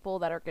people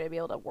that are going to be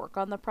able to work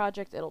on the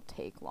project, it'll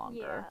take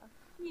longer.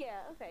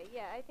 Okay,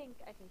 I think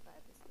 5 is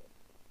good.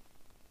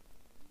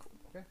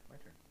 Okay, my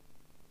turn.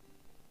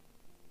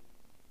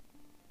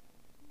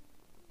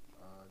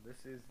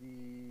 This is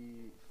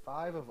the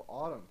 5 of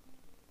autumn.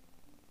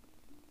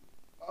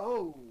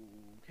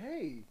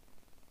 Okay.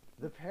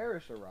 The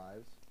parish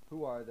arrives.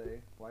 Who are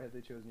they? Why have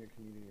they chosen your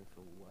community and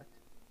for what?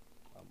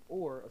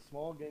 Or a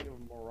small gang of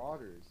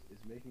marauders is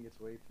making its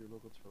way through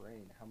local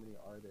terrain. How many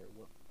are there?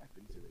 What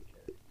weapons do they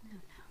carry?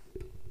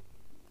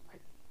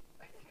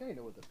 I think I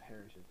know what the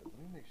parish is, but let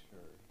me make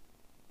sure.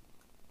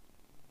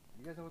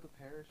 You guys know what the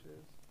parish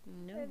is?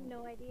 No. I have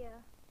no idea.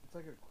 It's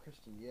like a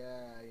Christian.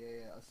 Yeah.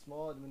 A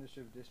small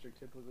administrative district,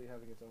 typically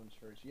having its own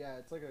church. Yeah,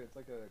 it's like a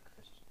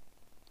Christian.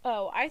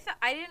 Oh, I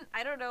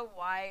don't know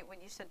why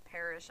when you said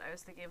parish, I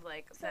was thinking of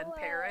like said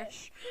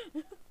parish.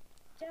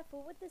 Jeff,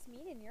 what would this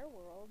mean in your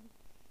world?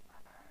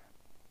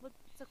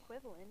 What's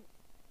equivalent?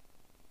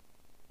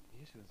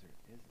 The issue is there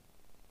isn't.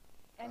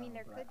 I mean,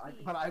 there could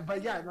be.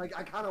 But yeah, like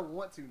I kind of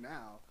want to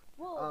now.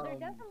 Well, there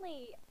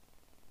definitely.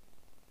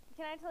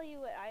 Can I tell you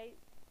what I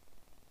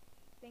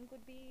think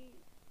would be?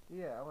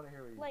 Yeah, I want to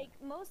hear what you like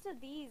think. most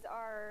of these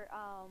are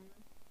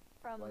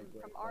from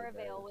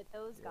Aravale with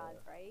those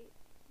gods, right?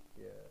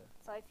 Yeah.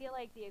 So I feel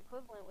like the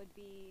equivalent would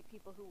be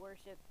people who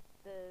worship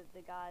the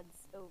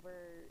gods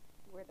over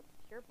where the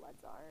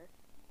purebloods are.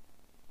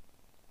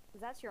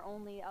 Because that's your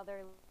only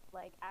other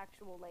like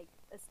actual like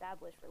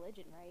established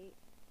religion, right?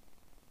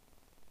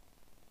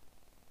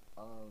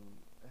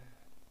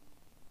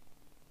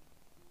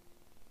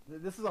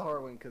 This is a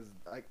hard one because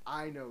like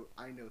I know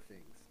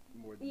things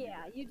more than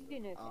Yeah, you do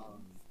know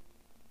things.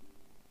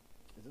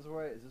 Is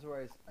this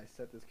where I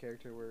set this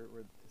character where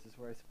is this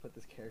where I put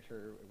this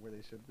character where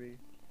they should be?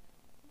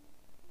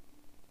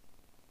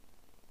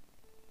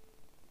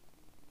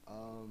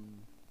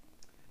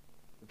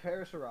 The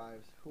parish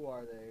arrives. Who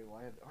are they?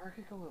 Why have? Or I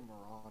could go with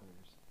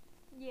marauders.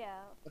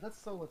 Yeah. But that's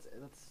so much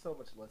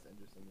less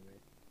interesting to me.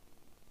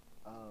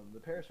 The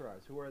parish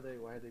arrives. Who are they?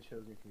 Why have they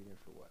chosen your comedian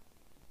for what?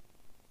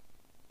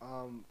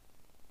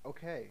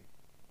 Okay.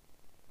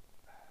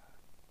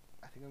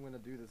 I think I'm gonna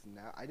do this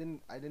now. I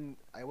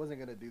wasn't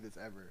gonna do this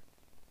ever.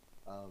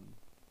 A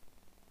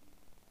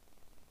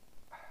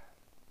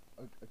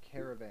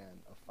caravan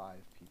of 5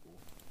 people.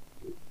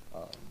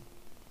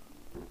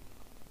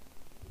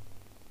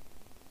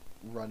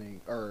 Running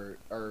or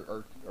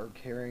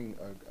carrying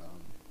a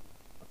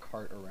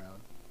cart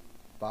around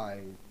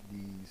by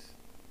these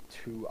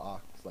 2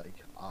 oxen.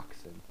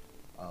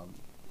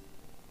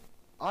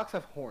 Ox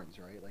have horns,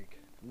 right? Like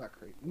I'm not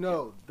crazy.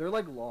 No, they're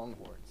like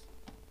longhorns.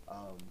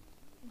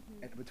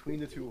 And between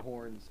the 2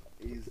 horns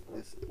is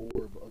this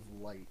orb of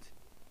light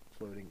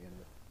floating in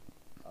it.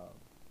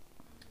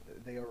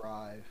 They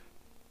arrive.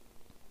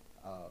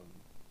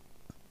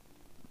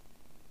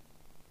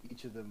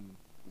 Each of them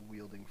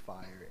wielding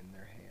fire in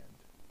their hand.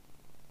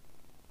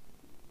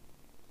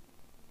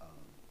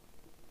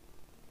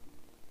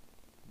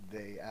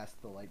 They ask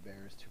the light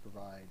bearers to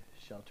provide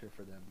shelter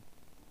for them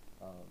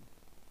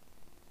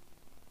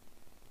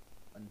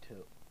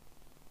until.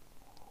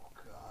 Oh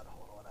God,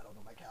 hold on! I don't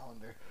know my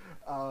calendar.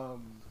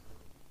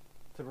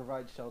 To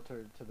provide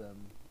shelter to them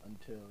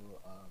until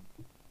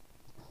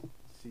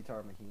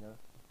Sitar Mahina,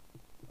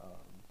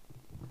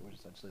 which is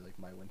essentially like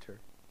my winter.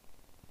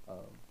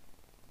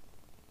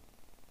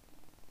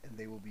 And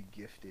they will be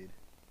gifted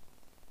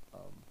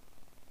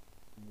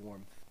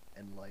warmth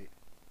and light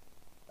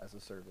as a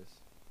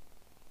service.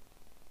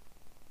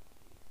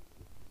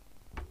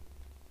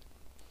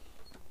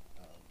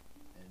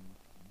 And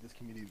this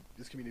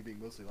community being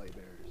mostly light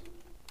bearers,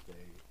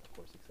 they of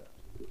course accept.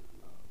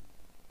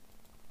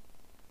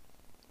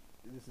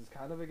 This is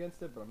kind of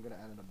against it, but I'm gonna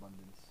add an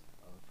abundance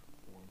of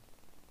warmth.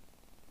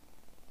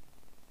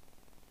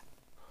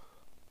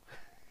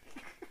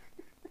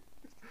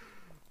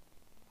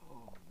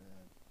 Oh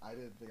man, I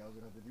didn't think I was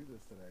gonna have to do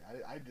this today.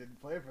 I didn't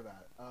plan for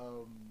that.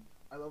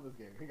 I love this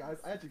game. Hey guys,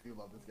 I actually do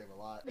love this game a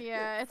lot.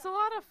 Yeah, it's a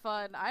lot of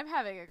fun. I'm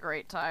having a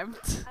great time.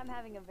 I'm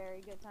having a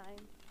very good time.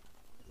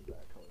 It's a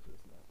bad color for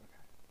this map. Okay.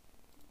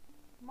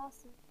 I'm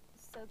also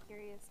so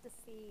curious to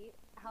see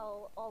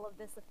how all of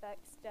this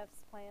affects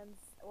Jeff's plans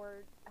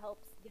or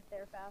helps get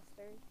there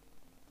faster.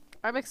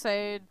 I'm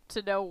excited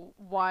to know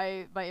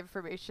why my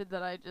information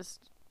that I just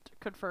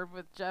confirmed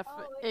with Jeff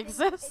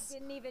exists. It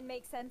didn't even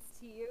make sense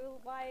to you.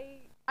 Why?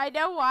 I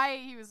know why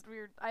he was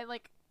weird. I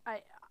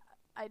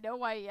know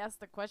why he asked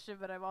the question,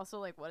 but I'm also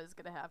like, what is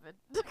gonna happen?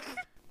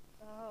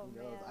 Oh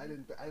Who knows? man. I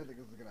didn't think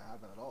this was gonna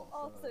happen at all.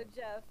 Also, So.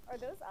 Jeff, are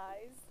those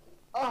eyes?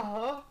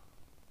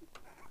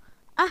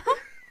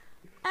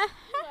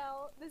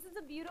 Well, this is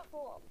a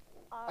beautiful.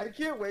 I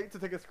can't wait to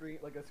take a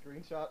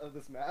screenshot of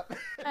this map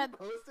and And-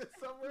 post it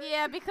somewhere.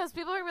 Yeah, because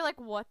people are gonna be like,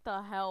 what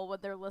the hell when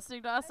they're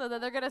listening to us, and then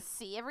they're gonna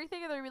see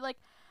everything, and they're gonna be like,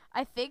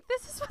 I think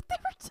this is what they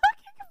were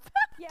talking about.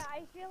 Yeah,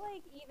 I feel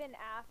like even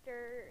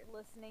after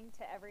listening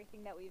to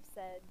everything that we've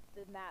said,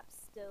 the map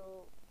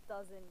still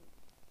doesn't.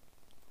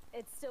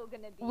 It's still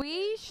gonna be. We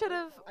very should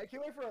have. social. I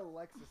can't wait for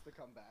Alexis to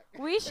come back.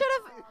 We should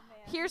Aw, have.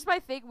 man. Here's my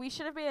thing. We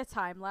should have made a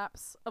time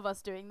lapse of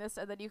us doing this,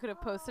 and then you could have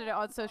posted it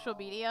on social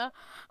media.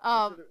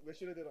 We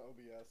should have did an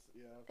OBS.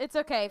 Yeah. It's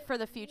okay for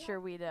the You future.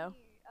 have We to know.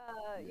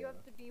 be, You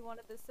have to be one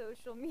of the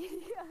social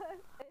media.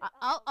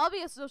 I'll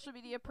be a social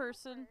media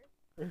person.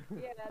 Yeah,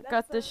 that's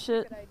Got this a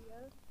shit. good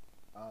idea.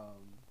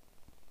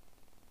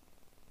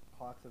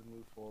 Clocks have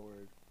moved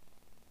forward.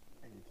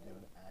 I need to get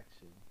an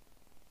action.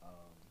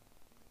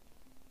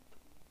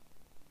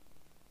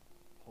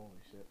 Holy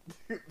shit.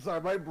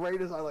 Sorry, my brain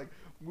is like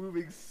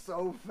moving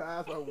so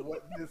fast on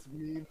what this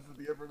means to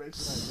the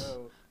information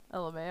I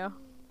know. LMAO.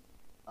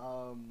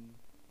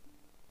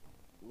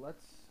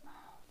 Let's. Oh,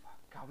 fuck.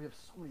 God, we have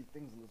so many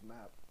things in this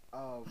map.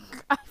 I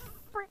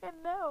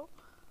freaking know.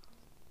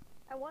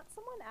 I want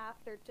someone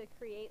after to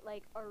create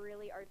like a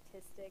really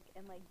artistic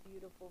and like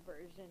beautiful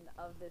version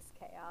of this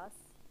chaos.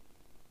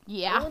 I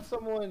Yeah. want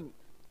someone,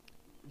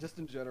 just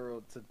in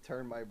general, to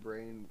turn my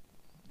brain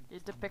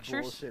Into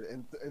pictures. bullshit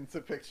into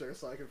pictures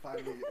so I can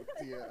finally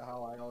see it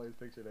how I always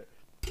pictured it.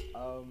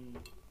 I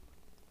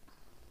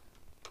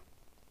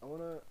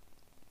wanna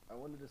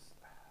just.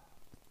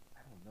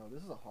 I don't know.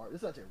 This is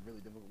actually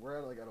really difficult. We're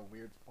at a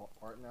weird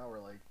part now where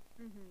like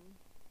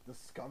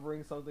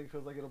discovering something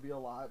feels like it'll be a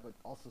lot, but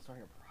also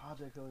starting a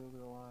project feels like it'll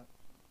be a lot.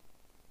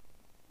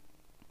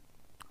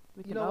 We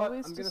You can know what?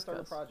 always I'm gonna start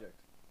a discuss. project.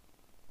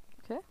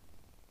 Okay.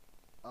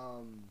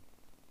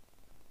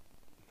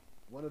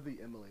 One of the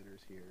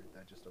emulators here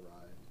that just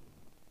arrived.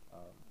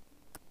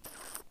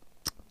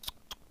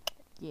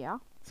 Yeah.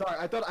 Sorry,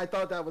 I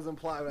thought that was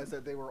implied when I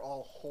said they were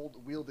all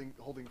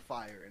holding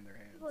fire in their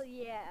hands. Well,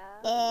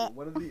 yeah.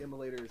 One of the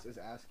emulators is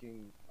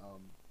asking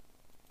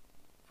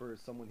for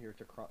someone here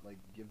to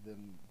give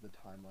them the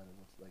timeline of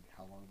what's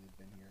how long they've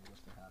been here,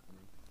 what's been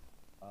happening.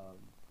 I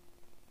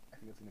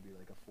think it's gonna be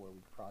like a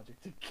 4-week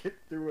project to get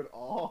through it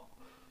all.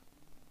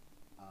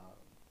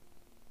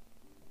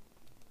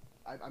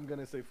 I'm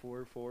gonna say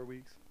 4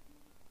 weeks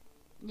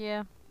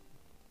Yeah.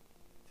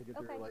 to get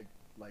Okay. through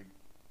like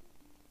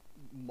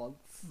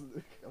months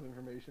of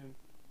information,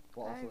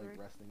 while I also agree.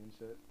 resting and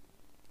shit.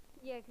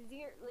 Yeah, because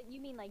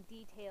you mean like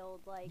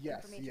detailed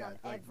Yes, information yeah, on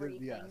like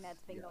everything yes, that's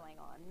been yeah. going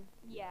on.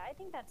 Yeah, I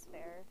think that's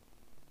fair.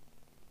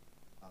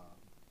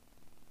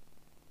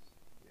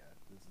 Yeah,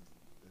 this is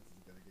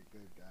gonna get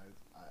good, guys.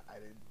 I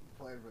didn't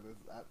plan for this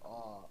at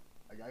all.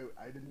 Like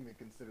I didn't even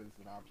consider this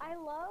an option. I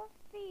love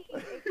the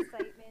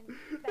excitement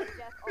that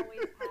Jeff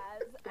always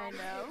has. I as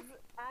know.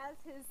 as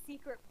his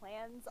secret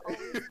plans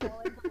always fall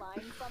into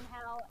line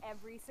somehow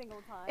every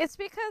single time. It's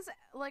because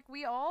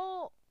we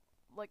all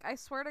I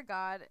swear to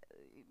God,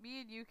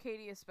 me and you,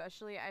 Katie,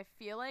 especially, I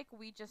feel like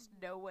we just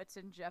know what's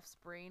in Jeff's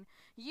brain.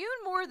 You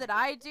more than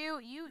I do.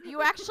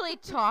 You actually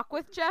talk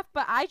with Jeff,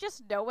 but I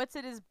just know what's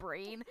in his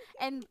brain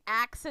and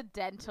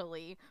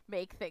accidentally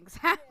make things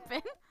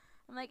happen.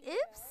 I'm like,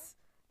 oops,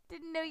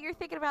 didn't know you were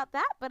thinking about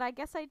that, but I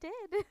guess I did.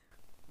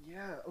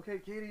 Yeah. Okay,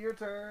 Katie, your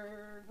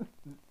turn.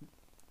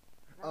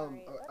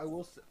 Alright, I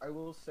will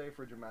say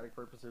for dramatic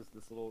purposes,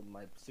 this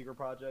my secret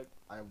project,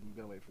 I'm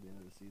gonna wait for the end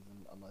of the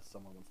season unless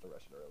someone wants to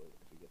rush it early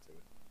if we get to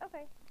it.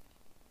 Okay.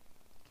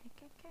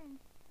 Okay. Okay, let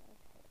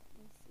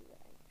me see what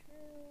I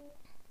drew.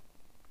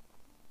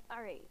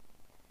 Alright.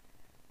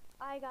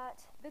 I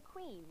got the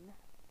queen.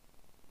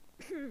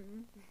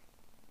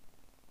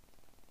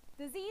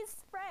 Disease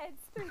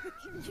spreads through the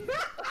community.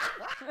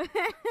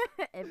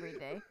 Every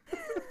day.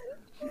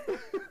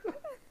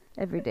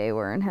 Every day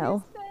we're in We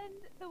hell. spend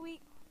the week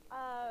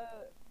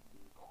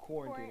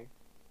Quarantine.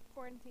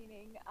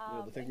 quarantining.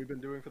 The thing we've been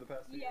doing for the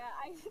past year.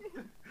 Yeah,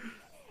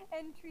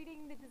 and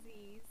treating the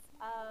disease.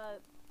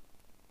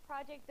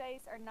 Project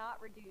Dice are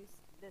not reduced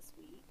this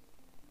week.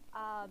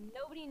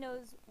 Nobody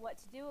knows what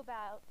to do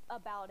about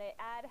it.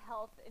 Add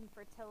health and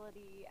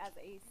fertility as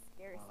a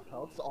scarcity.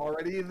 Health's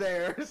already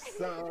there,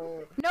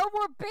 so No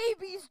more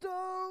babies,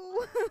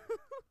 though.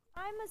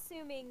 I'm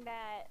assuming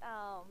that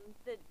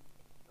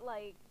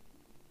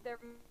they're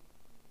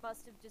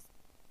must have just.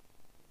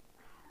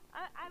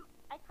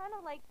 I kind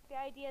of like the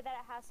idea that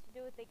it has to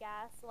do with the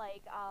gas.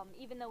 Like,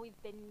 even though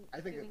we've been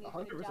I think doing it a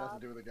good 100% has job.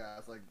 to do with the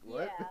gas. Like,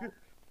 what? Yeah.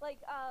 Like,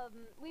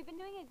 we've been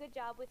doing a good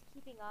job with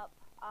keeping up,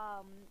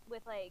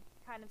 with like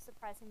kind of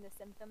suppressing the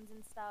symptoms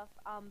and stuff.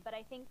 But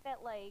I think that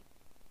like,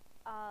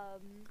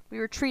 We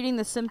were treating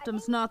the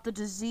symptoms, not the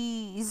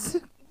disease.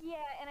 yeah,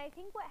 and I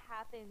think what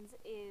happens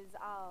is,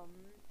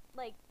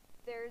 like,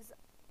 there's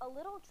a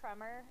little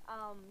tremor,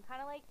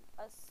 kind of like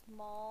a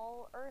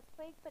small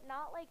earthquake, but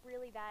not like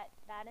really that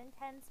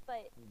intense.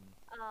 But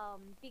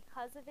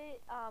because of it,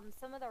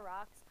 some of the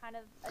rocks kind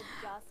of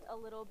adjust a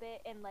little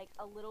bit, and like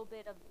a little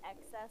bit of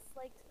excess,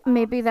 like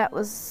Maybe that smoke.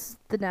 was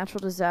the natural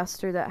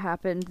disaster that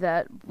happened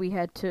that we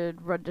had to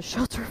run to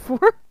shelter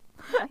for,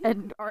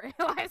 and our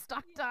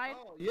livestock died.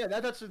 Oh, yeah,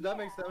 that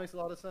makes a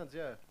lot of sense.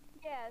 Yeah.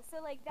 Yeah,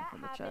 so like that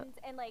From the chat. happens,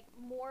 and like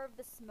more of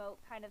the smoke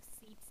kind of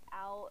seeps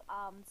out.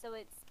 So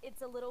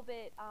it's a little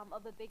bit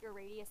of a bigger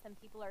radius than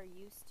people are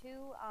used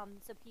to.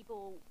 So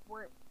people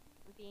weren't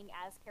being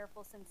as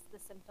careful since the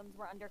symptoms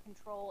were under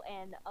control,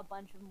 and a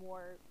bunch of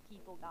more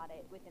people got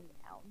it within the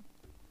town.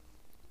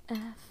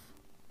 F.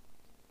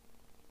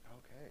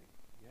 Okay.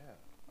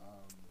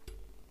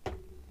 Yeah.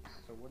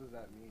 So what does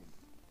that mean?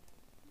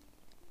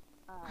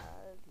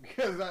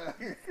 Because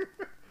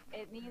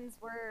It means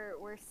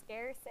we're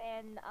scarce,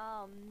 and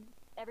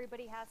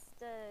everybody has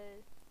to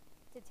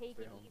take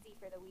Stay it home. easy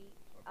for the week.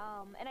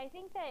 Okay. And I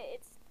think that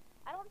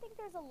I don't think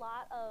there's a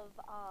lot of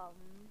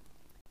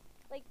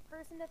like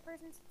person to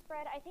person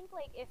spread. I think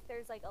like if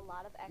there's like a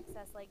lot of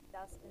excess like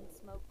dust and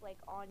smoke like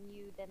on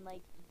you, then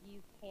like you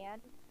can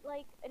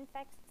like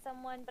infect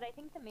someone. But I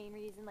think the main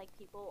reason like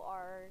people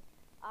are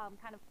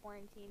kind of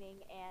quarantining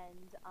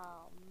and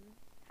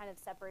kind of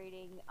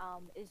separating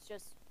is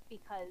just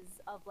because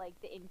of like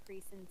the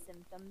increase in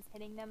symptoms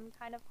hitting them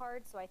kind of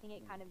hard. So I think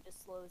it kind of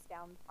just slows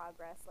down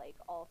progress like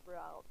all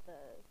throughout the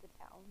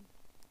town.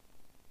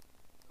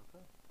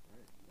 Okay. All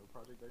right. No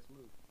Project Dice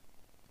move.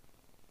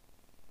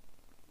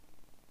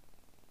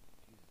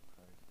 Jesus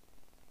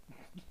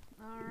Christ.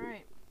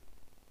 Alright.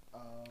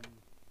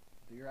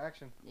 Do your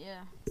action.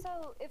 Yeah.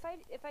 So if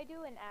I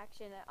do an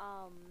action,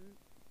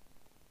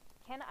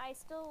 can I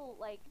still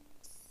like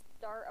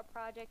start a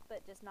project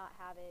but just not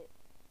have it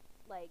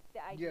like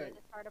the idea Yeah.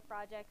 to start a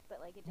project, but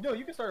like it just No,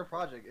 you can start a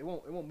project. It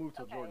won't move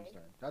till Okay. Jordan's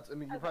turn. Your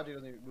Okay. project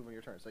doesn't even move on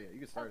your turn. So yeah, you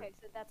can start Okay, it.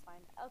 so that's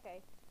fine.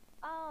 Okay.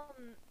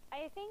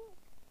 I think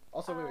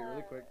Also, wait,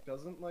 really quick.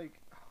 Doesn't like,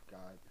 oh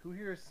god, who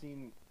here has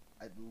seen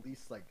at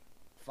least like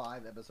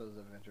 5 episodes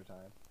of Adventure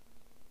Time?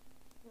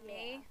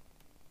 Me?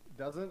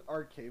 Doesn't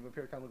our cave up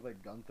here kind of look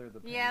like Gunther the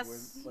Penguin?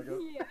 Yes. Like a...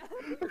 yeah.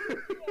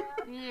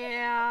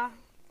 Yeah.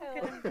 I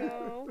Look at him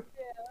go.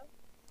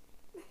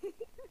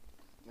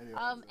 Anyway,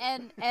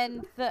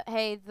 And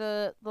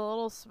the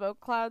little smoke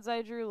clouds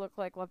I drew look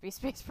like Lumpy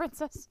Space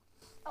Princess.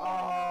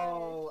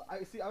 Oh,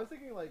 I see. I was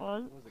thinking like,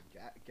 What? what was it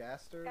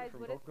Gaster Guys,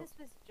 from what if Pokemon? this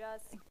was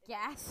just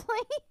Ghastly?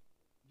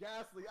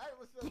 Ghastly. I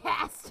was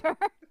Gaster.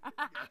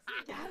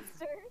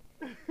 Gaster?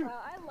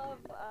 I love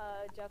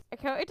Jeff. I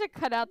can't wait to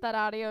cut out that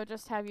audio and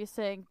just have you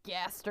saying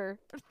Gaster.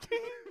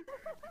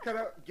 Cut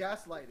out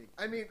gaslighting.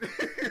 I mean.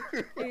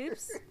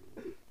 Oops.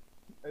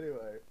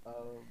 Anyway,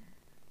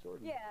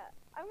 Jordan. Yeah,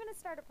 I'm gonna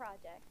start a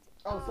project.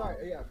 Oh,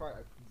 sorry. Yeah, sorry.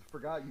 I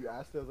forgot you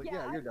asked. I was like,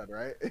 yeah, Yeah. you're done,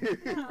 right?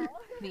 No.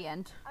 The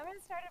end. I'm gonna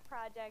start a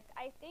project.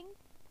 I think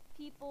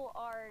people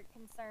are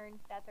concerned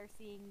that they're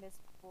seeing this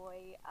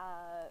boy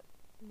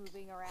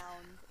moving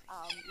around,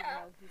 even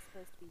though he's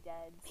supposed to be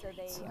dead. So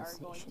they are going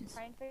to Hallucinations.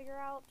 try and figure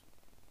out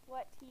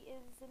what he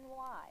is and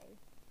why.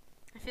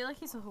 I feel like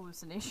he's a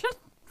hallucination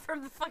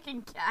from the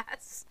fucking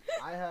gas.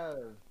 I have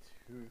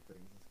 2 things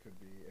this could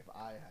be if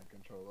I had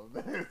control of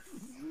this.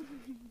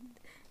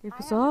 It I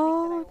was have a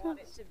all thing that I want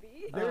it to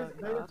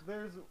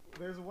be.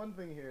 There's one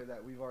thing here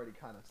that we've already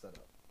kind of set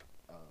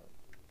up.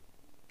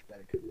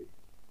 That it could be.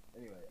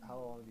 Anyway, how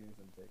long do you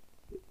think it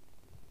take?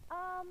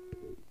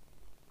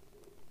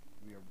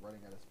 We are running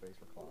out of space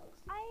for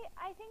clocks.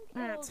 I think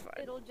That's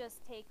fine. it'll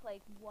just take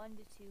like 1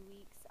 to 2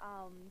 weeks,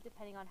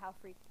 depending on how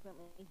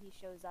frequently he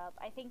shows up.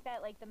 I think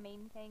that like the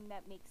main thing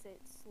that makes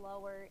it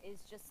slower is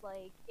just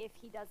like if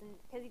he doesn't,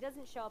 because he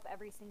doesn't show up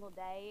every single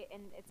day,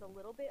 and it's a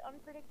little bit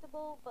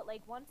unpredictable. But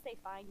like once they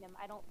find him,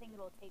 I don't think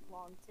it'll take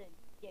long to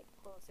get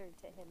closer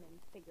to him and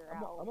figure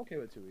out. I'm okay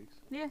with 2 weeks.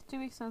 Yeah, 2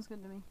 weeks sounds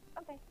good to me.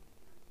 Okay.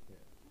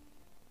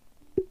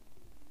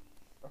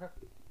 Okay.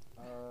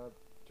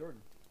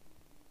 Jordan.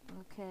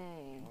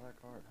 Okay. Draw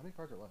that card. How many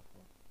cards are left?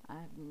 I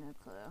have no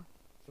clue.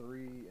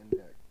 3 in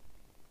deck.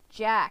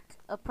 Jack,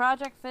 a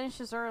project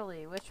finishes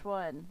early. Which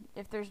one?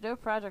 If there's no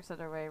projects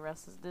underway,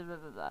 rest is blah, blah,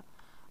 blah, blah.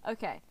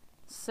 Okay,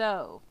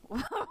 so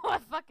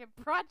what fucking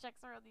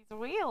projects are on these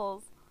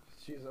wheels?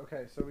 Jeez,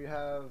 okay, so we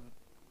have,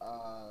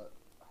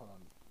 hold on,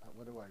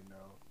 what do I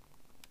know?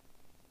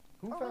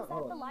 Who Oh, found, is that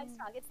hold the on.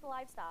 livestock? It's the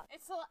livestock.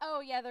 It's oh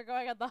yeah, they're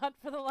going on the hunt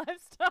for the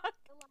livestock.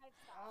 The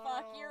livestock.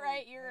 Fuck, you're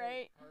right, you're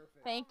right.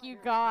 Perfect. Thank Oh my you,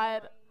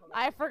 God. God.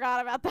 I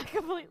forgot about that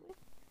completely.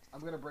 I'm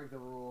gonna break the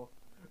rule.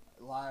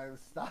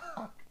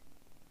 Livestock.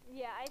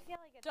 Yeah, I feel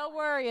like it's Don't fine.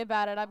 worry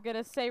about it. I'm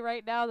gonna say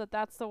right now that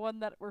that's the one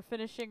that we're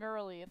finishing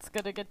early. It's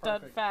gonna get done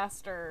Perfect.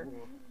 faster.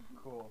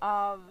 Cool.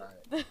 Um,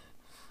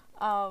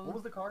 Alright. What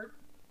was the card?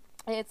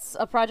 it's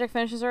a project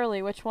finishes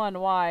early. Which one?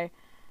 Why?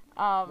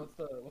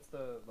 What's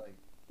the like?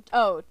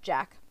 Oh,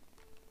 Jack.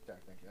 Jack,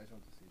 thank you. I just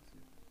wanted to see.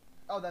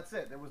 Oh, that's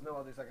it. There was no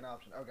other second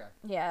option. Okay.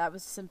 Yeah, that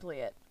was simply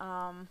it.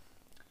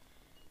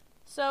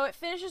 So it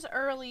finishes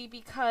early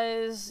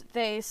because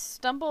they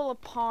stumble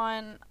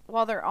upon,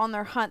 while they're on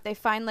their hunt, they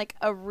find like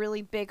a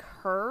really big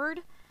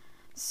herd.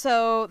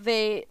 So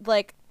they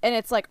like, and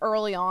it's like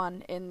early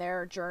on in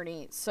their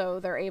journey, so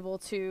they're able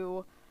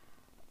to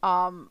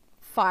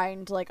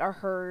find like a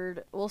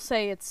herd. We'll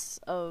say it's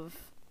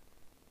of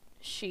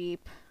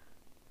sheep.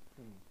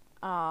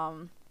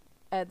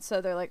 And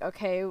so they're like,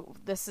 okay,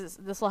 this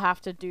will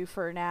have to do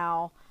for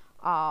now.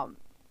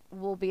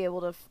 We'll be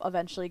able to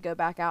eventually go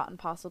back out and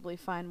possibly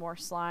find more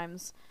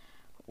slimes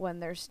when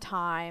there's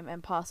time,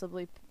 and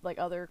possibly like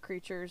other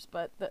creatures,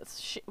 but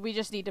we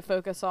just need to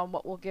focus on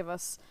what will give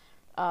us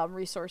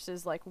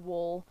resources like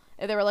wool.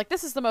 And they were like,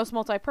 this is the most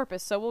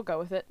multi-purpose, so we'll go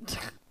with it.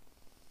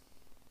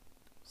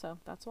 So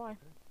that's why.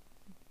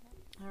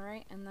 All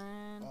right, and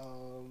then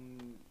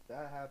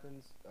that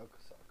happens. A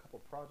couple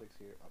projects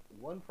here.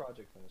 One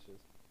project finishes.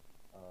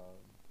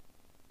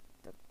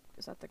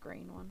 Is that the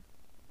green one?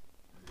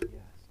 Yes,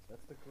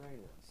 that's the grain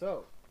one.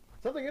 So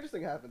something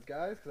interesting happens,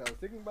 guys, because I was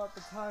thinking about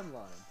the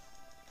timeline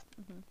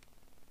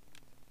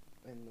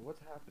and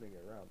what's happening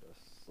around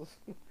us.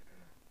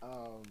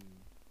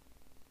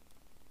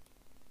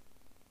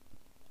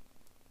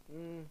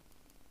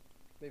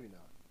 Maybe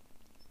not.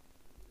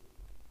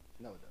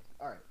 No, it doesn't.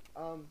 All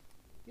right.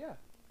 Yeah.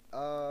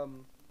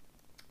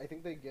 I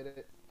think they get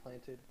it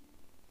planted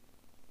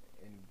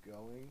and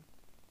going.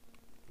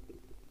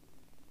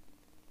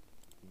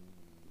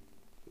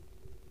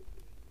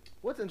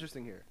 What's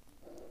interesting here?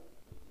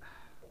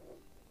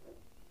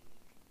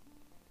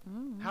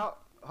 How?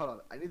 Hold on.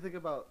 I need to think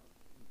about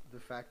the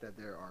fact that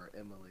there are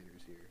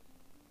immolators here.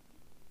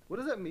 What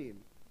does that mean?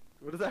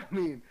 What does that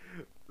mean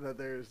that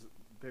there's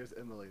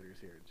immolators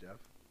here, Jeff?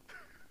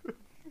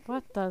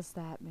 What does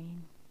that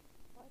mean?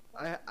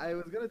 I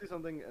was gonna do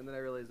something and then I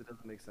realized it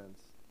doesn't make sense.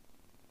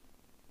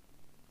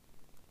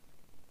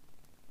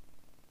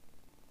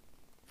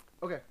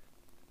 Okay.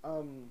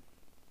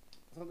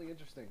 Something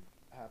interesting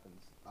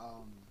happens.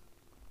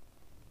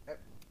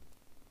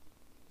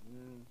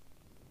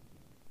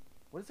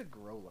 What does it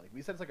grow like?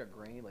 We said it's like a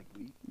grain, like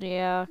wheat.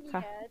 Yeah,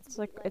 Yeah, it's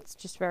like it's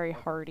just very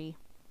hardy.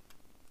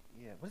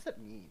 Yeah. What does that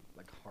mean?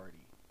 Like hardy.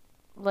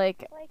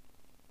 Like like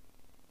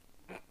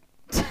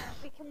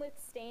we can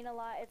withstand a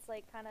lot. It's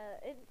like kind of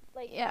it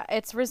like yeah,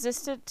 it's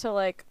resistant to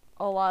like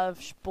a lot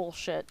of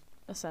bullshit,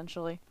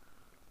 essentially.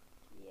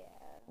 yeah.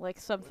 Like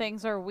some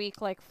things are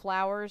weak, like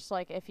flowers.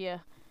 Like if you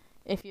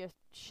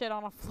shit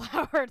on a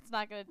flower, it's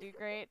not gonna do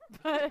great.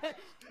 But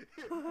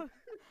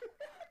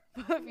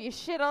but if you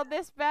shit on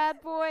this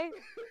bad boy,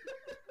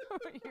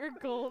 you're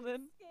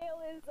golden.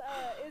 Scale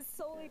is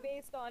solely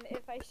based on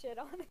if I shit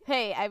on it.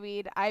 Hey, I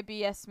mean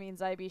IBS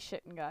means I be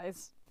shitting,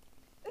 guys.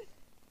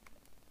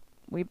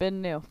 We've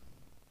been new.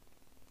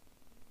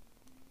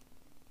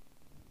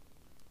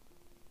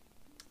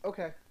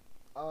 Okay.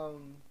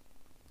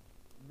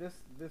 This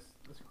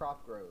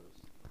crop grows.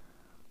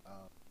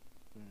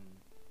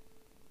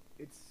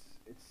 Its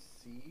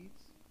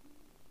seeds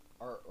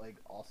are like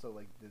also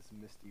like this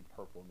misty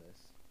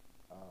purpleness.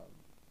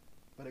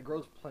 But it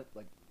grows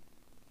like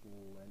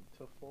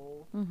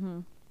plentiful. Mm-hmm.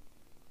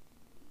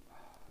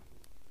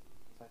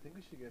 So I think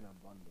we should get an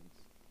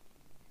abundance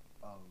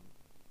of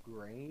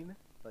grain.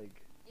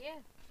 Like Yeah,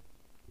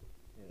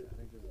 yeah, I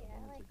think there's Yeah, I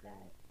abundance like of grain.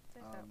 I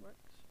think that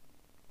works.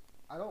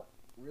 I don't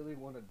really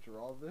want to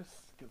draw this.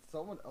 Could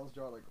someone else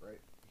draw it like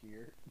right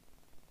here?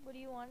 What do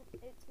you want it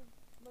to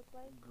look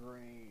like?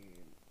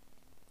 Grain.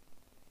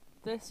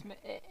 This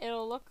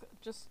it'll look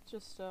just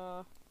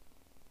Same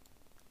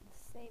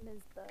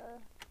as the.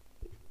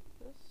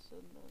 this,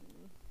 and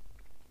then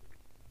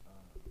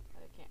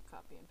I can't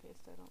copy and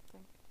paste. I don't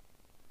think.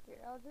 Here,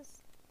 I'll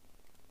just.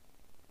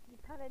 You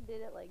kind of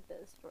did it like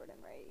this, Jordan,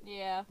 right?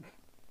 Yeah.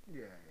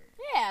 Yeah.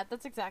 Yeah,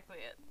 that's exactly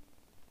it.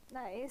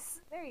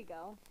 Nice. There you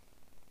go.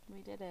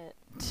 We did it.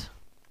 And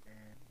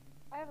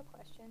I have a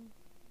question.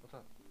 what's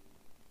up?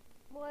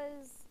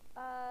 Was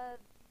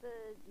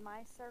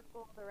my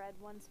circle, the red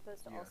one,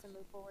 supposed to also Yes.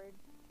 move forward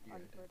Yeah.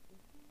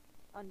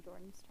 on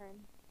Jordan's turn?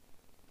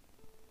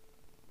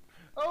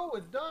 Oh,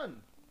 it's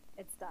done.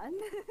 It's done.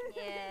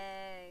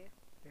 Yay.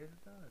 It's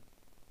done.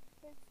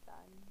 It's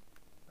done.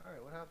 All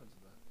right. What happens to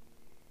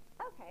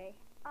that? Okay.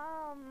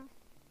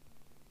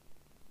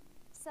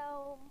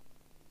 So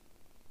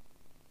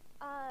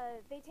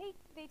they take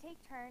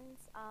turns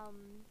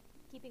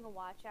keeping a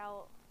watch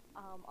out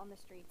on the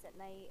streets at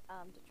night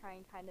to try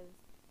and kind of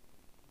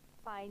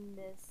find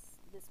this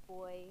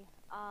boy.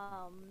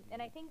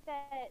 And I think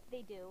that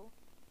they do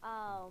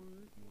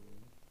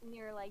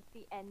near like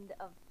the end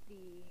of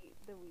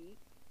the week.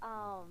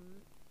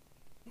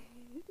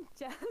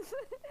 Jeff,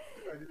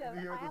 I didn't Jeff,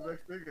 hear I what have- the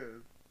next thing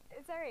is.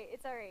 It's alright.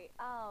 It's alright.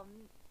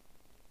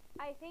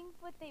 I think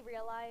what they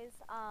realize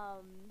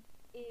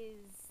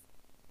is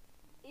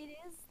it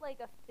is like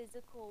a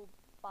physical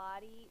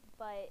body,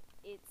 but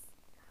it's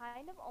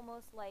kind of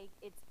almost like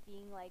it's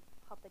being like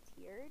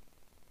puppeteered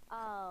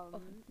Oh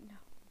um no.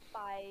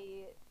 by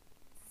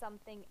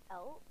something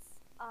else.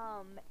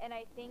 And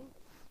I think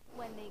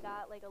when they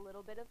got like a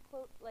little bit of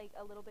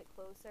a little bit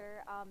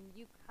closer,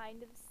 you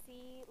kind of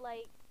see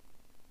like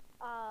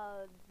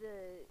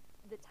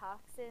the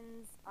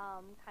toxins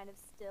kind of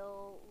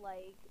still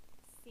like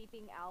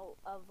seeping out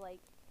of like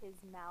his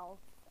mouth.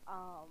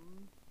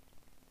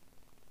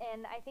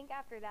 And I think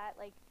after that,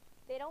 like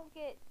they don't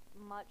get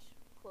much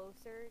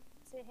closer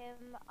to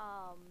him.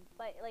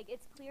 But like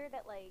it's clear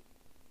that like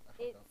I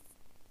fucked up.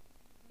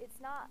 it's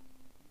not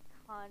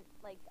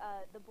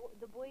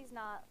the boy's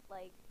not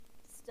like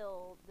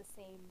still the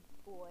same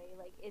boy.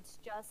 Like it's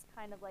just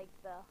kind of like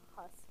the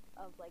husk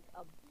of like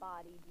a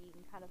body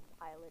being kind of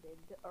piloted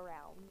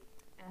around.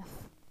 F. Is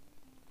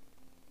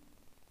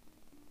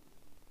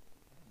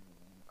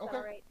Okay. that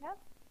all right, Jeff?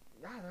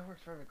 Yeah, that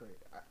works perfectly.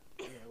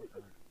 Yeah, it works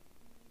perfect.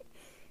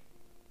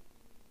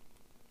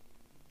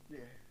 Yeah.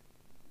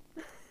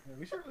 Yeah,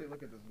 we should really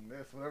look at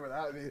this, whatever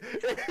that means.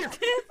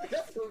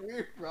 That's a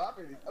weird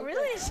property. Okay.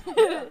 Really Yeah, should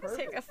take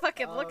perfect. a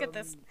fucking look at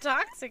this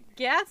toxic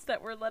gas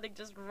that we're letting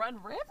just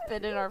run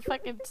rampant in our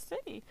fucking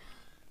city.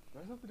 Do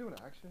I have to do an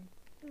action?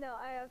 No,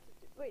 I have to.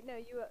 Wait, no,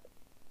 you have to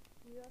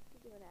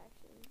do an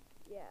action.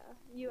 Yeah,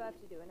 you have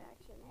to do an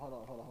action. Hold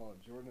on.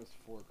 Jordan has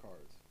 4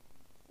 cards.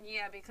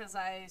 Yeah, because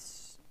I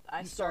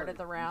You started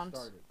the you round.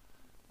 started.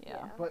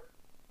 Yeah. But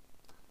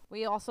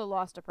We also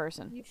lost a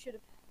person. You should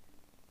have.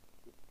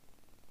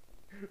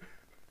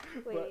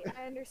 Wait,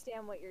 I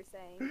understand what you're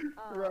saying.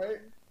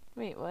 Right?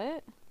 Wait,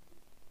 what?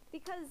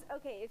 Because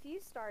okay, if you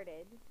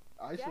started,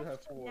 I Jeff should have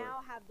should 4. now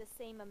have the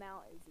same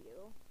amount as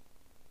you.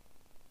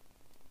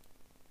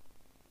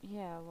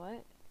 Yeah,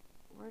 what?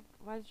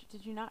 Why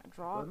did you not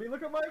draw? Let me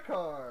look at my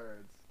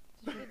cards.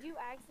 Did you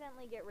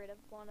accidentally get rid of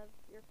one of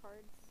your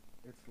cards?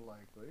 It's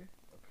likely.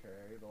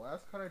 Okay, the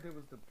last card I did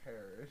was the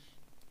parish.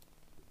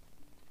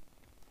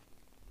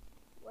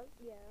 What?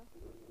 Yeah.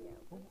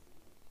 Yeah.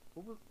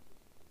 What was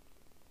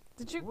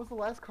Did what was the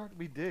last card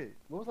we did?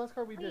 What was the last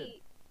card we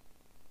did?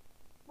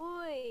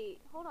 Wait,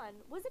 hold on.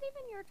 Was it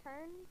even your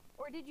turn,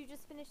 or did you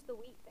just finish the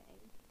wheat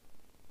thing?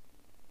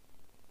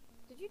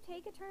 Did you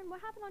take a turn?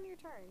 What happened on your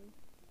turn?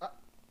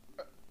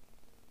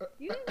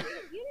 You didn't.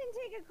 You didn't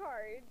take a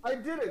card. I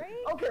did it.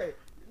 Right? Okay.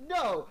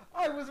 No,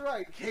 I was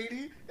right,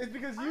 Katie. It's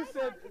because you I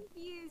said got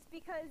confused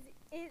because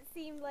it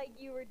seemed like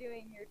you were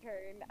doing your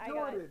turn.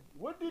 Jordan.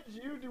 What did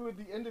you do at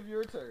the end of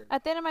your turn?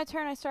 At the end of my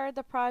turn, I started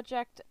the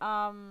project.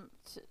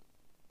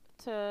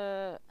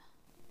 To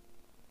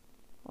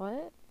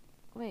what?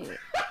 Wait.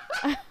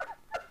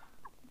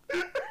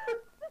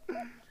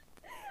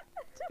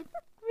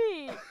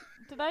 Wait.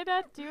 Did I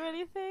not do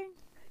anything?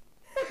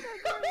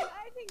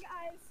 I think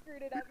I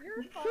screwed it up.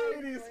 You're fine.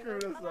 Katie Jordan.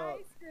 screwed us I up.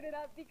 screwed it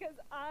up because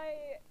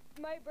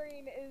my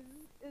brain is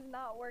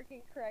not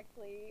working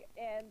correctly,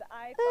 and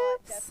I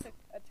thought Oops. Jeff took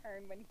a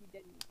turn when he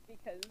didn't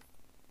because.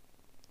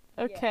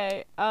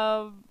 Okay.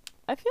 I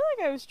feel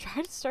like I was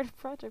trying to start a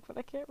project, but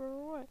I can't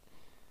remember what.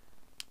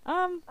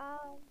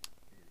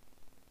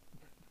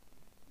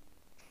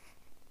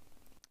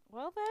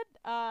 Well then,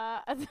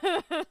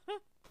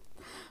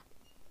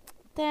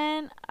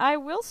 then I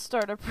will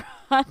start a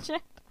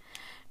project,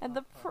 and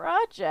the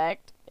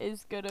project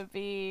is gonna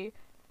be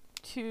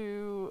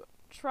to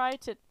try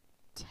to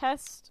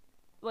test,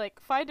 like,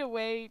 find a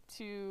way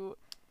to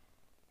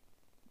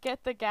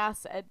get the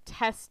gas and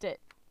test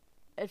it,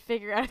 and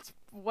figure out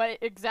what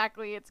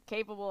exactly it's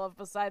capable of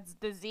besides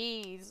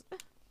disease.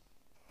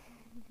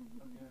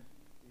 Okay.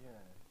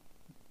 Yeah.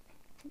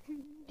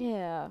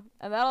 Yeah,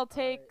 and that'll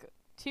take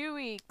 2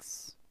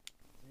 weeks.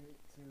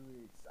 2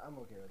 weeks. I'm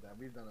okay with that. I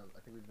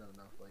think we've done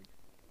enough. Like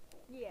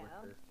Yeah.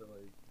 with this to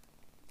like.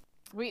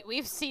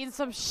 We've seen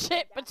some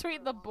shit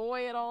between the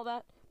boy and all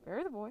that.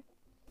 Bury the boy.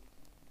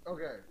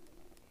 Okay.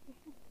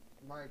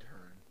 My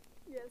turn.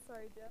 Yeah.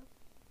 Sorry, Jeff.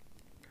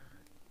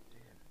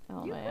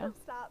 Oh You could man, have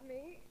stopped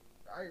me.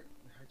 I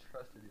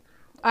trusted you.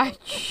 I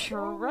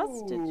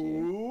trusted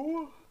you.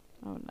 Ooh.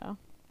 Oh no.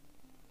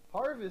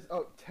 Harvest.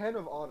 Oh, 10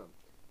 of autumn.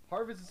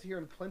 Harvest is here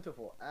and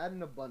plentiful. Add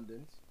an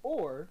abundance.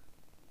 Or,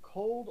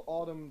 cold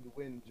autumn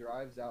wind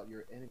drives out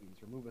your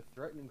enemies. Remove a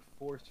threatening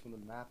force from the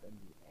map and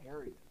the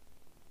area.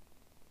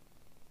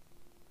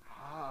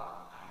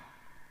 Ah.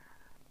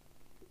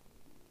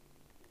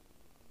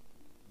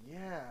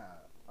 Yeah.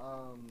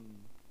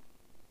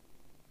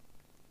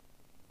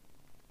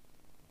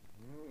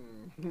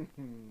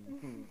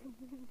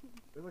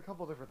 There's a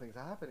couple different things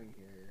happening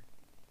here.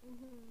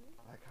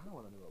 I kind of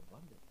want to know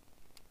abundance.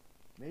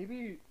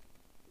 Maybe.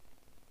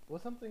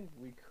 What's something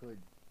we could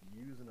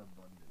use an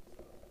abundance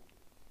of?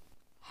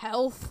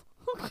 Health.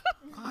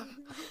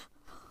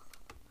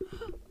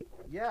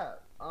 Yeah.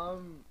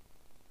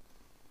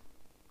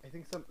 I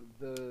think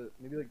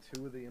maybe like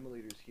 2 of the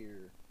emulators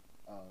here,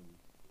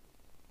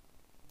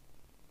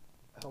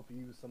 help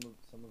use some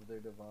of their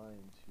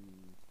divine to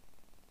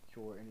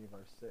cure any of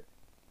our sick.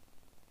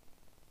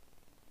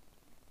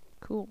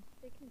 Cool.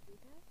 They can do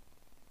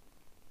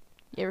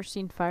that. You ever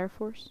seen Fire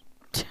Force?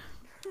 Hey,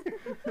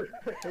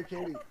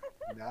 Katie.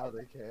 Now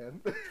they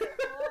can.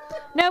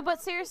 No,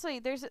 but seriously,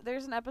 there's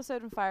an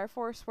episode in Fire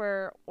Force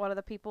where one of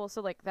the people,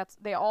 so like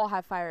they all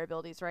have fire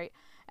abilities, right?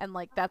 And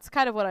like that's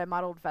kind of what I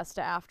modeled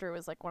Vesta after,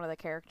 was like one of the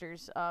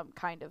characters,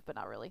 kind of, but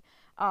not really.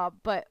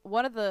 But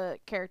one of the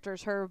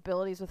characters, her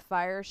abilities with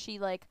fire, she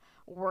like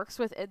works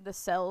within the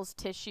cell's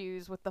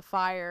tissues with the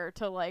fire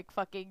to like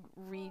fucking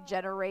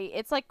regenerate.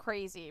 It's like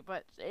crazy,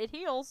 but it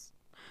heals.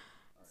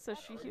 So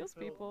Alright, I she already heals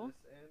filled people. this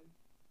in,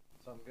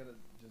 so I'm gonna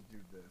just do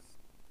this.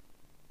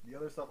 The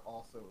other stuff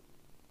also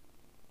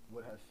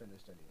would have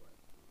finished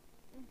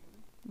anyway.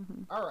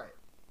 Hmm. All right.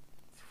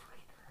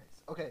 Fucking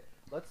Christ. Okay,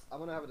 I'm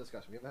gonna have a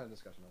discussion. We haven't had a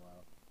discussion in a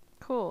while.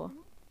 Cool.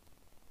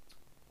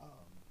 Um,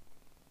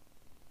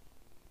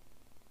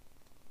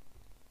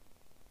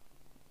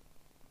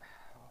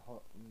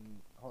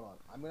 hold on.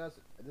 I'm gonna.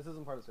 This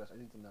isn't part of the discussion.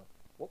 I need to know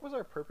what was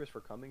our purpose for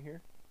coming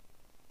here.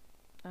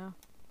 Oh.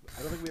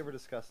 I don't think we ever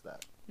discussed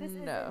that. This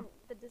No. isn't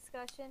the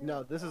discussion.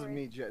 No, this is or-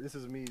 me. This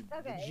is me.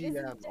 Okay, the this is GM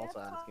Jeff also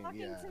asking. talking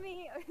Yeah, to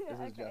me. this is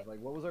Okay. Jeff. Like,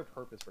 what was our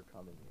purpose for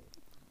coming here?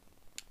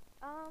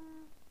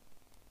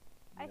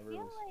 I Never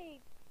feel was-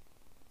 like,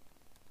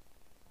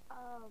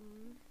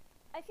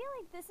 I feel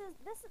like this.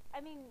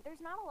 I mean,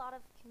 there's not a lot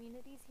of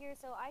communities here,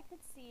 so I could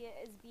see it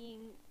as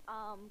being,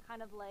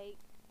 kind of like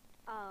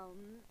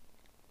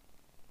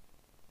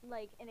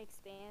an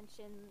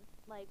expansion,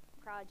 like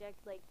project,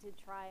 like to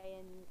try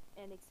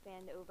and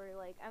expand over.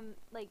 Like I'm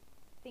like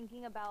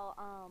thinking about,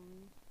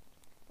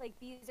 like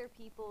these are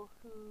people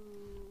who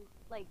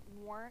like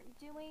weren't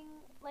doing,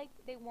 like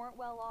they weren't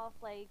well off,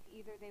 like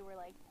either they were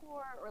like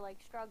poor or like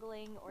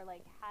struggling or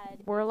like had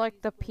We're like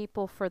issues the with-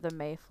 people for the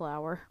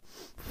Mayflower.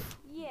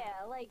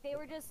 yeah, like they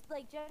were just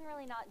like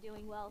generally not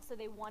doing well, so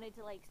they wanted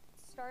to like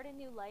start a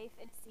new life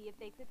and see if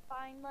they could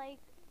find like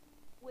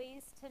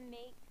ways to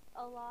make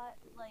a lot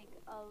like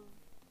of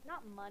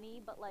not money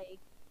but like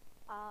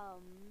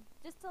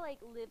just to like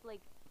live like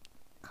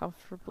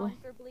Comfortably.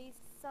 comfortably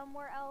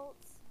somewhere else.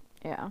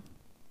 Yeah.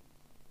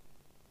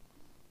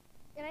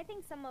 And I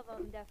think some of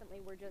them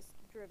definitely were just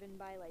driven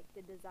by like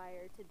the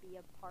desire to be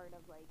a part of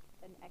like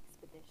an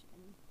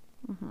expedition.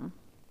 Mm-hmm.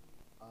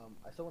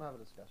 I still want to have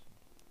a discussion.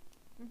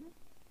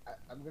 Mhm.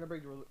 I'm gonna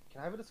break the rule.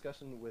 Can I have a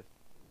discussion with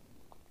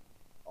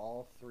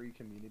all three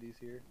communities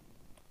here?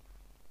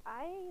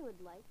 I would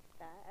like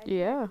that. I think that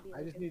Yeah. could be, I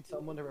like, just a need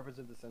someone to cool-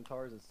 represent the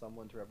Centaurs and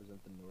someone to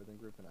represent the Northern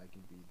group, and I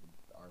can be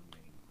our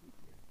main group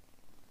here.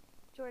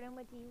 Jordan,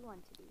 what do you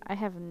want to be? I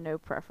have no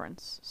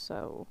preference,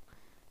 so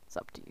it's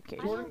up to you,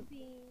 Katie. I Jordan- will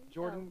be.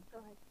 Jordan- Oh, go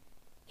ahead.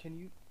 Can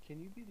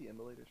you be the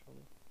emulators for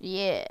me?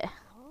 Yeah.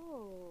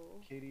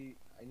 Oh. Katie,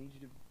 I need you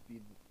to be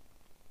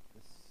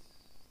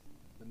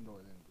the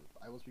Northern group.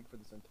 I will speak for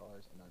the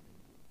Centaurs and our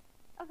main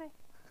group. Okay.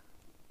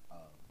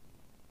 Um,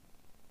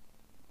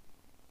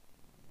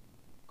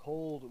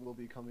 Cold will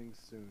be coming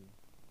soon,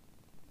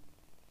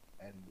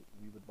 and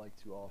we would like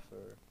to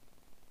offer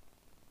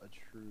a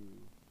true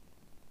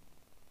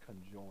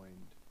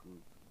conjoined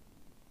group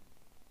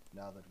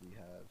now that we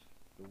have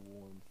the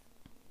warmth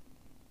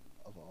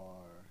of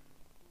our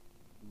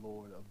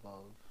Lord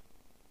above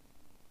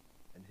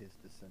and his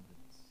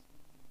descendants.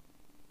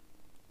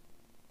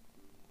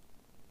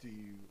 Do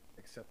you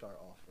accept our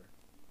offer?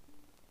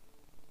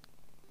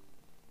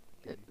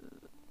 Katie?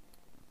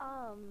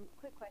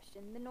 Quick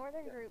question. The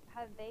Northern Yeah. group,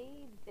 have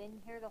they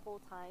been here the whole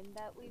time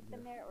that we've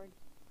been there, or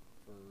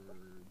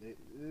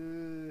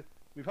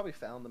We probably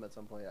found them at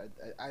some point. I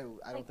don't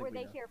like think were we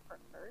they know. here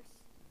first?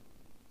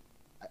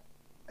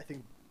 I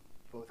think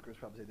both groups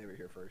probably say they were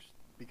here first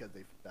because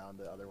they found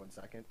the other one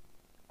second.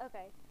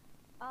 Okay.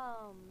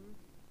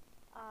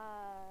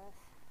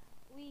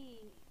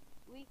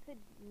 We could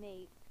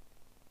make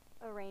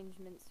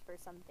arrangements for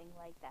something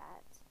like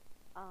that.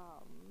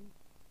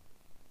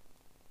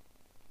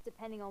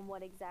 Depending on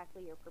what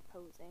exactly you're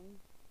proposing.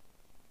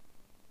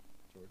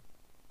 Jordan.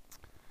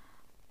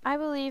 I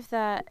believe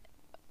that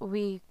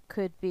we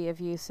could be of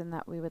use and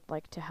that we would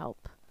like to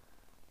help.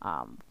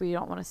 We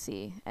don't want to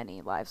see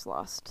any lives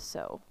lost,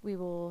 so we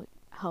will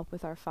help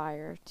with our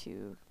fire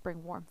to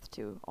bring warmth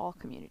to all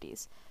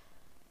communities,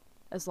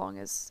 as long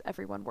as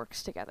everyone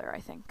works together,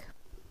 I think.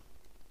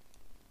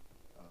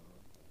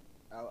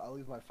 I'll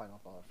leave my final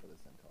thought for the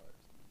Centaurs.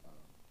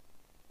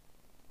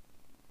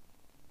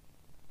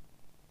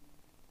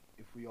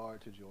 If we are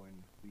to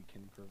join, we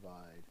can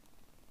provide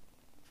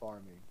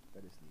farming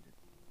that is needed.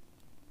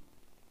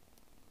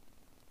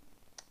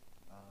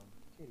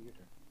 Katie, your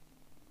turn.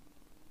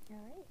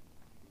 Alright.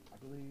 I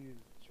believe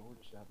Jordan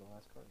should have the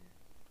last card here.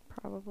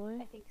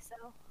 Probably. I think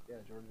so. Yeah,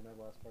 Jordan's gonna have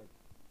the last card.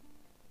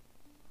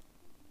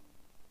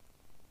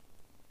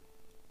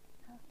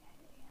 Okay.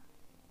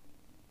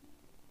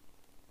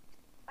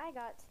 I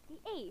got the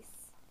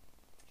ace.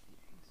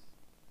 Jeez.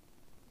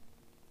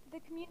 The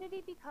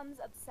community becomes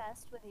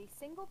obsessed with a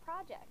single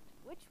project.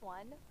 Which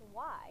one?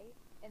 Why?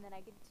 And then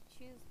I get to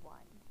choose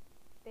one.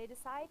 They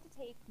decide to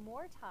take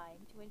more time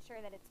to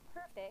ensure that it's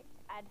perfect,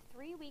 add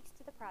 3 weeks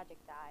to the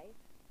project die,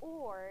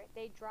 or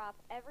they drop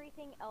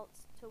everything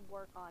else to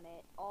work on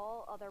it.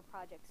 All other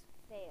projects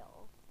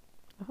fail.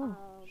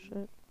 Oh,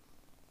 shit.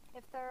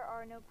 If there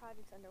are no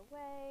projects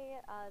underway,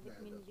 the Yeah, it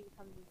community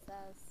becomes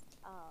obsessed.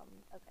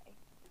 Okay.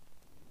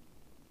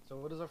 So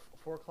what is our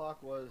 4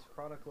 o'clock was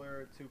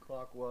Chronicler, 2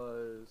 o'clock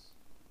was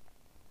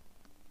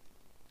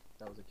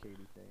that was a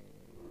Katie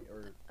thing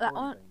or That Jordan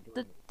one,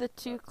 thing. the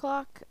 2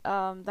 o'clock,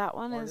 that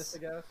one Harness is the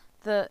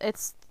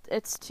gas?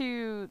 it's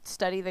to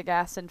study the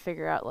gas and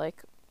figure out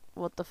like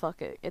what the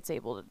fuck it's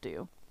able to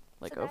do,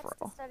 like so that's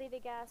overall. to study the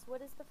gas.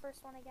 What is the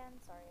first one again?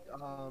 Sorry. I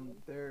didn't read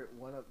it. They're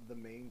one of the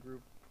main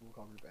group. We'll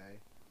call group A.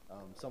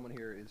 Someone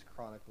here is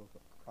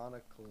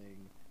chronicling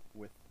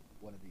with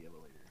one of the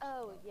emulators.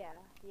 Oh yeah,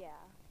 yeah.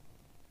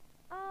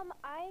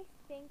 I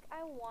think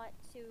I want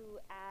to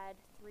add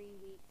 3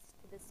 weeks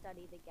to the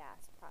study the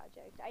gas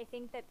project. I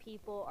think that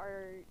people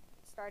are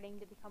starting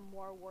to become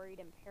more worried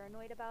and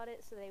paranoid about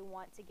it, so they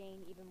want to gain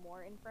even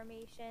more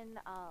information.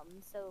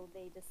 So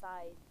they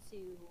decide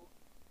to,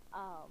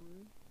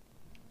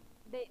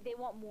 they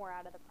want more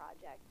out of the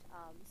project.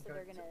 So Okay,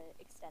 they're so- gonna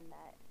extend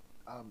that.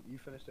 You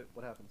finished it.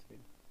 What happened, Speed?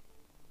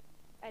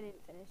 I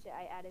didn't finish it.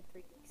 I added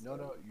 3 weeks. No,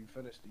 to no, it. you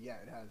finished. Yeah,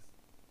 it has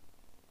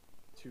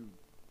 2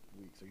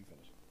 weeks, so you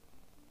finished it.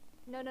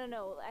 No.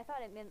 I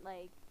thought it meant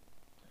like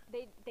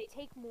they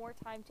take more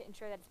time to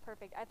ensure that it's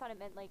perfect. I thought it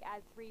meant like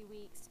add 3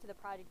 weeks to the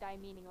project. I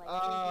meaning like 3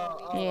 more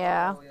weeks.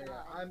 Yeah. Oh,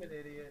 yeah. I'm an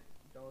idiot.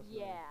 Don't listen to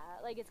me.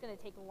 Yeah, like it's gonna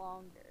take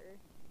longer.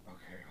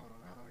 Okay, hold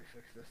on. How do I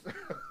fix this?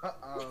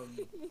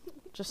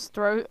 Just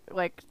throw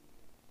like.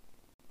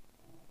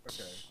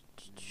 Okay.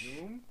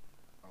 Zoom.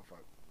 Oh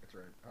fuck, it's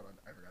red. Hold on,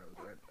 I forgot it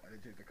was red. I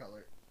didn't change the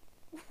color.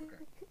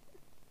 Okay.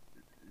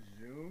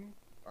 Zoom.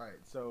 All right.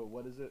 So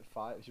what is it?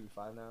 5. It should be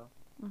 5 now.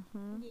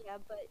 Mhm. Yeah,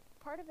 but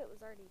part of it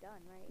was already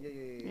done, right?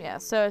 Yeah.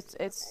 So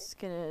it's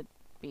gonna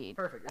be.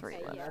 Perfect. Three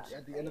It's, left. yeah.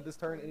 At the end of this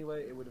turn,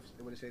 anyway, it would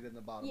have shaded in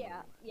the bottom.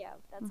 Yeah, yeah,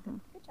 that's good.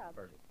 Good job.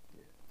 Perfect.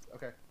 Yeah.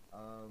 Okay.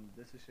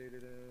 This is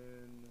shaded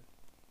in.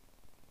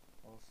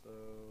 Also,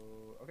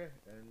 okay,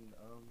 and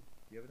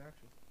you have an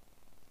action.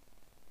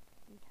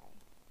 Okay.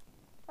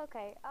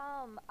 Okay.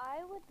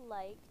 I would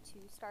like to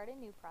start a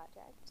new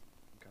project.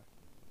 Okay.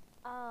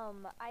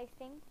 I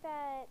think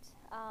that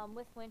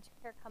with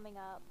winter coming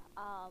up,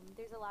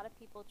 there's a lot of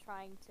people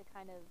trying to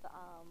kind of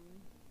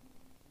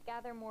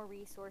gather more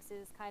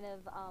resources. Kind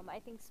of, I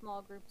think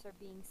small groups are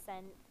being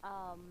sent,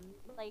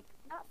 like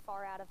not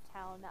far out of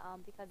town,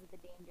 because of the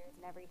dangers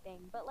and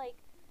everything, but like,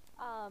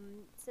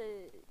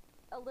 to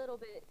a little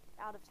bit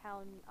out of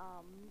town,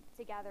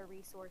 to gather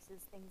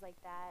resources, things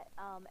like that.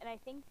 And I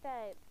think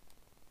that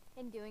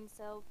in doing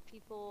so,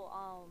 people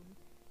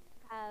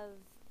have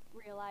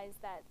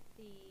realized that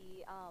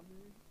the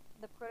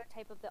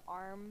prototype of the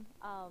arm,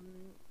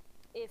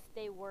 if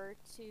they were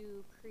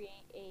to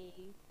create a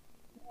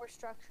more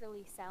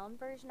structurally sound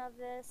version of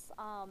this,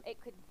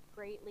 it could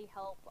greatly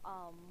help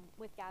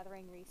with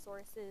gathering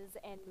resources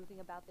and moving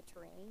about the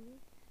terrain.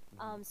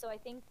 So I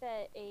think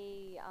that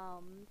a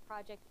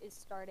project is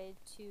started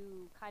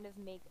to kind of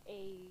make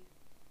a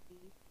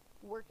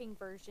working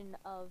version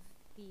of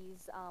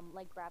these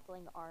like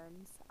grappling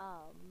arms,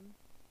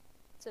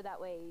 so that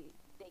way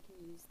they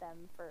can use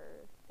them for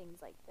things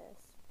like this.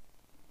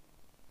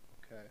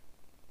 Okay.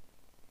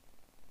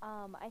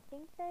 I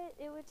think that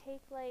it would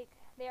take like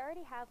they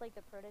already have like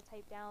the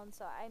prototype down,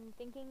 so I'm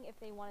thinking if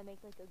they want to make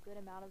like a good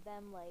amount of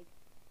them, like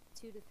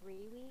 2 to 3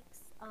 weeks.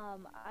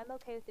 I'm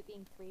okay with it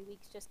being 3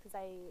 weeks just because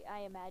I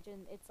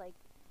imagine it's like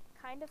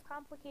kind of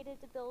complicated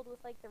to build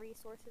with like the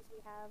resources we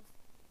have.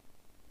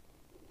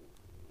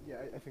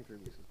 Yeah, I think 3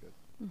 weeks is good.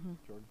 Mhm.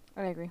 Jordan.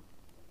 I agree.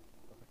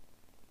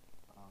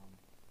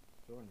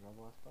 Jordan, draw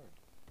the last card.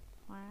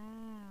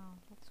 Wow,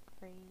 that's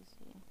crazy.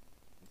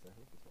 At least I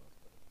hope it's the last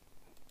card.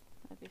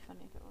 That'd be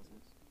funny if it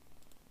wasn't.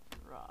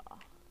 Raw.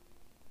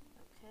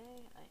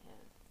 Okay, I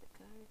have the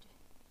card.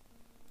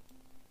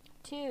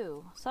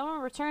 2.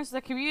 Someone returns to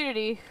the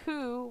community.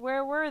 Who?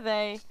 Where were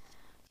they?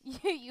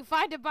 You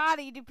find a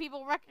body. Do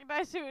people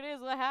recognize who it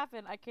is? What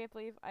happened? I can't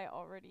believe I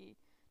already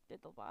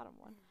did the bottom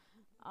one.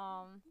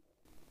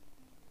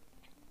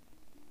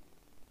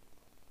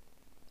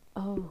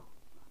 Oh.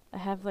 I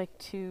have like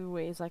 2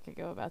 ways I could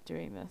go about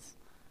doing this.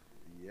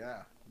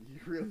 Yeah, you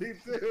really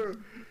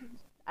do.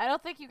 I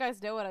don't think you guys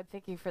know what I'm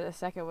thinking for the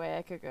second way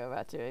I could go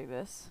about doing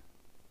this.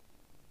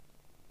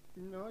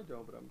 No, I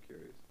don't, but I'm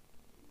curious.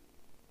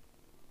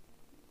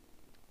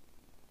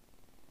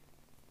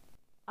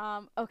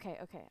 Okay,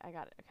 I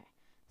got it. Okay.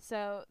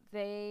 So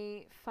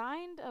they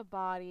find a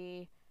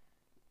body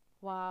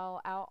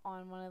while out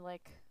on one of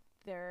like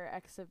their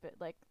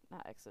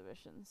not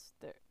exhibitions.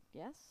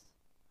 Yes?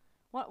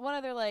 One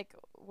of their like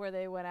where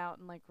they went out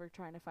and like were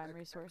trying to find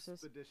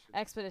resources.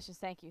 Expeditions,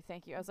 thank you.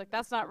 I was like,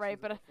 that's not right,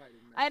 but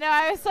I know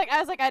I was like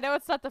I know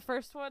it's not the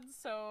first one,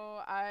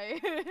 so I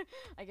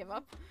I give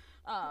up.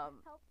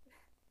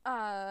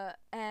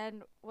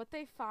 And what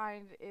they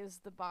find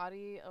is the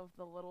body of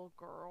the little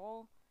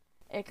girl,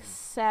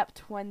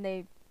 except when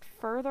they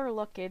further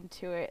look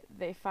into it,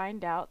 they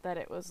find out that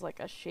it was like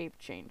a shape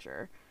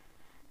changer.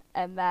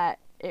 and that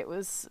it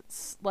was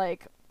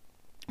like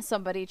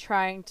somebody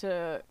trying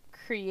to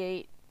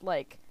create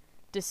like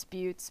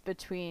disputes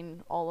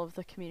between all of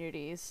the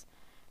communities.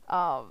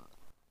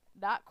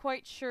 Not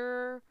quite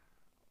sure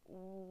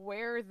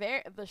where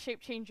the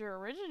shape changer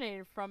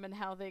originated from and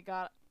how they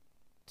got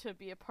to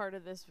be a part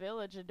of this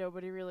village, and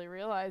nobody really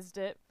realized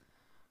it,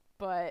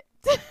 but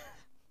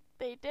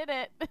they did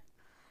it.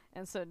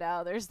 And so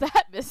now there's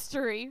that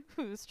mystery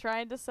who's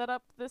trying to set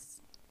up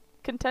this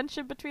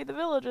contention between the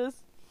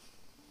villages.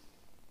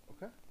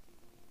 Okay.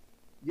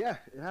 Yeah,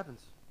 it happens.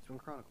 It's been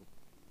chronicled.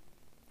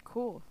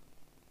 Cool.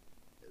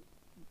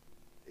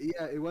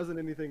 Yeah, it wasn't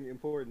anything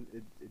important.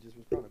 It just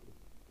was chronicled.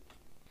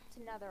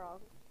 So now they're all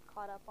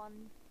caught up on.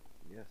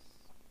 Yes.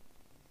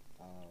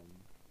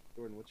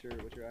 Jordan, what's your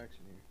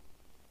action here?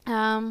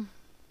 I'm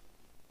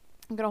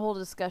gonna hold a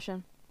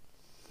discussion.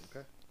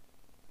 Okay.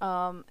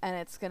 And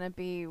it's gonna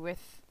be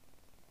with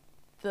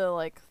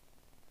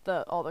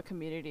all the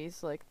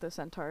communities, like the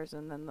centaurs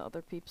and then the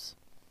other peeps.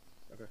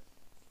 Okay.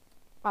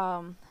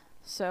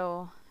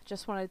 So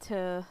just wanted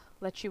to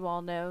let you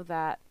all know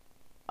that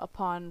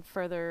upon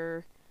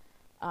further,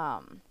 I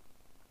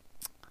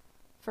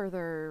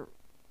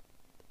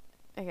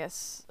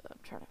guess I'm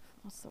trying to.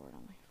 What's the word I'm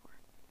looking for?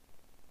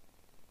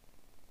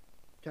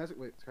 Can I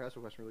ask a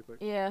question really quick?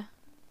 Yeah,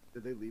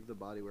 Did they leave the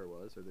body where it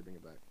was, or did they bring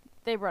it back?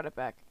 they brought it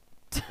back.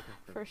 Okay,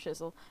 For perfect.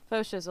 shizzle.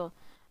 Faux shizzle.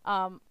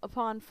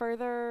 Upon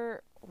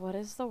further, what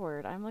is the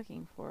word I'm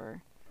looking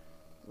for?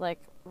 Like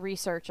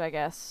research, I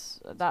guess.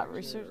 Not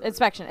research.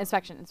 Inspection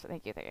Inspection.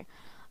 Thank you.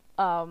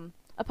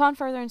 Upon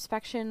further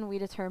inspection, we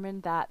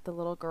determined that the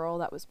little girl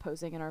that was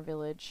posing in our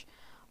village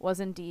was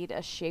indeed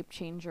a shape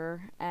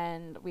changer,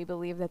 and we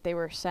believe that they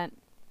were sent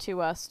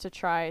to us to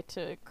try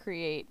to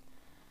create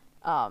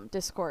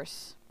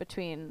discourse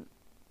between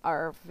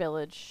our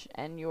village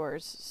and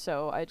yours.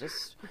 So I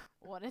just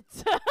wanted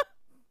to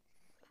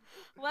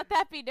let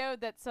that be known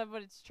that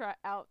someone's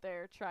out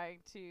there trying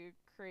to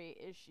create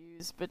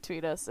issues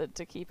between us and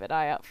to keep an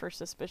eye out for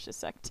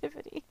suspicious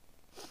activity.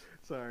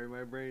 Sorry,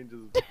 my brain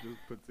just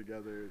put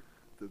together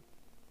the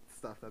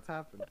stuff that's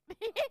happened. I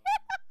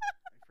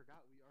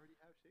forgot we already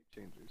have shape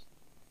changers.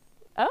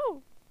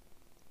 Oh,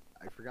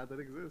 I forgot that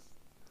exists.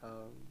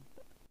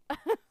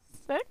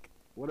 sick.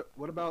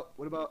 What about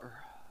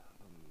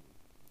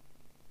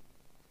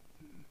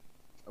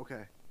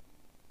okay.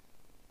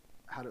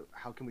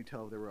 How can we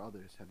tell if there were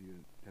others? Have you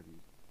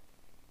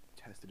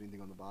tested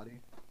anything on the body?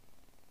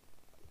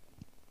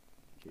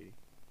 Katie.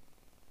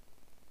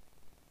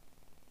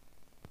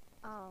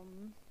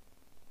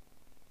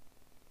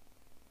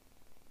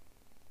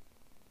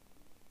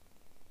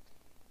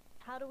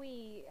 How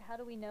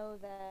do we know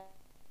that?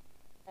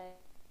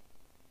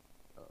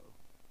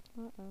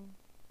 Uh-oh.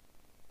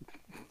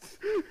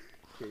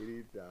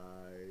 Katie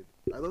died.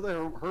 I love that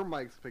her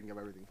mic's picking up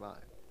everything fine.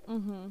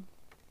 Mm-hmm.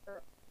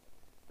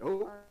 Oh.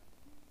 Or,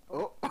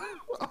 Oh.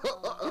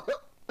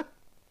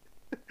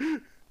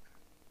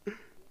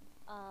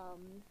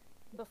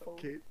 before.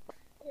 Kate,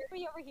 Hear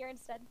me over here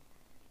instead.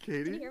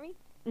 Katie. Can you hear me?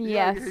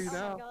 Yeah, I Yes. can hear you Oh my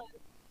now. god.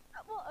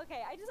 Well,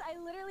 okay. I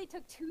literally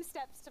took 2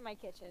 steps to my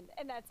kitchen,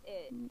 and that's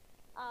it.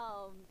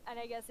 And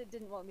I guess it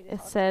didn't want me to It talk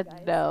to you said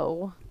guys.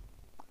 no.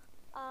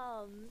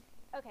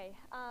 Okay.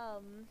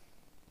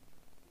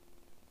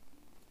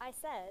 I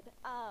said,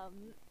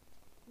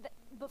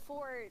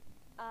 before,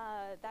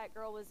 that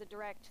girl was a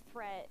direct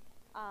threat,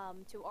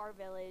 to our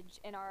village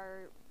and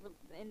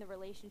in the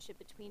relationship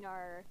between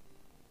our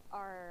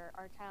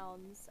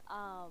towns,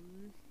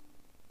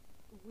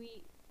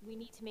 we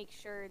need to make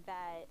sure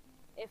that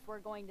if we're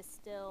going to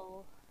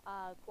still,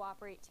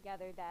 cooperate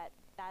together,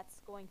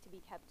 that's going to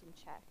be kept in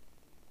check.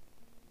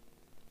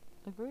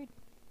 Agreed.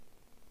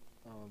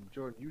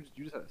 Jordan, you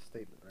just had a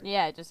statement, right?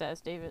 Yeah, I just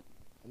asked David.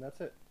 And that's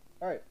it.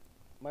 All right,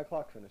 my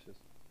clock finishes.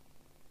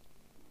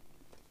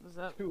 What's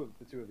up? The two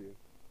of you.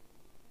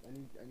 I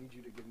need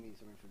you to give me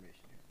some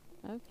information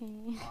here.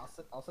 Okay.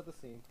 I'll set the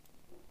scene.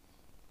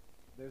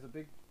 There's a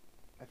big,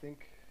 I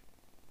think.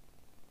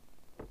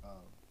 I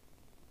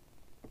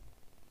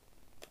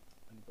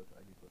need to look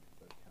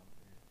at the calendar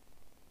here.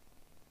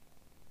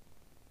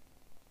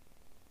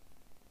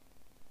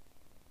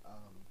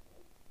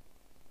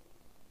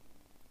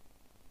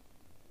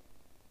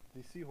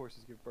 These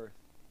seahorses give birth.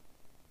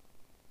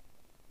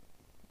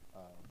 Oh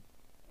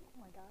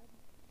my god.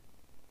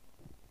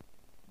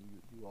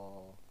 You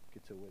all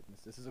get to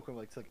witness. This is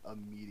equivalent to like a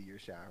meteor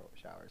shower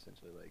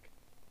essentially. Like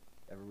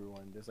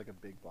everyone, there's like a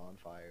big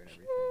bonfire and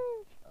everything.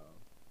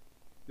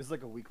 This is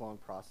like a week-long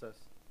process.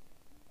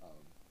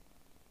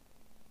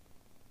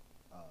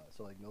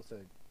 So like Nil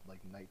said, like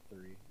night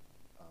 3.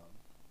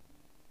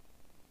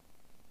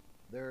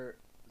 There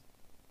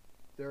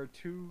are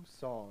 2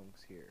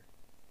 songs here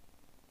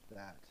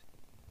that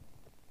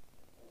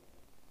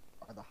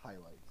are the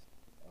highlights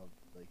of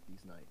like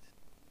these nights.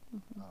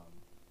 Mhm.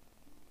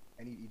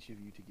 I need each of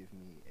you to give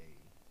me a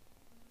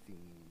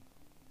theme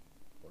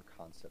or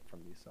concept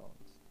from these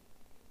songs.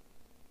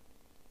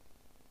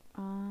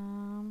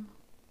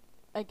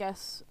 I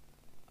guess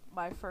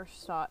my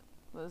first thought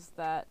was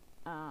that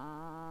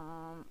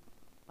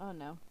Oh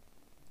no.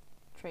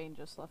 Train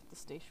just left the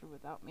station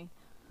without me.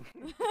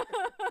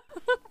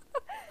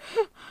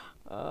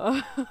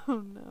 Oh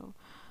no.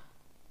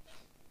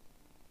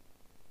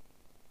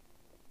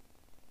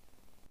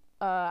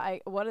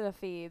 One of the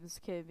themes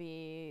could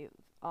be,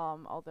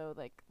 although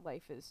like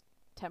life is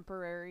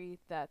temporary,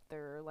 that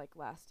there are like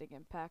lasting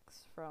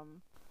impacts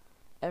from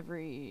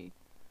every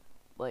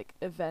like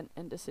event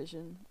and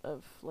decision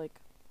of like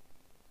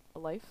a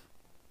life.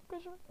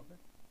 Question mark? Okay.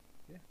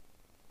 Yeah.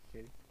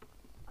 Katie.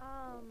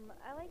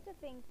 I like to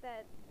think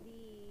that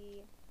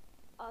the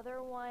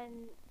other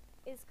one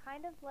is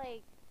kind of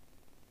like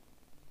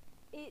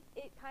it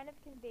kind of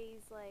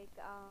conveys like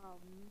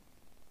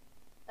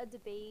a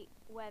debate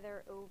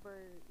whether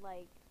over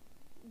like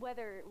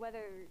whether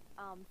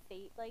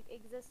fate like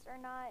exists or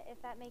not,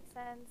 if that makes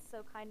sense.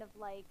 So kind of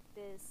like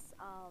this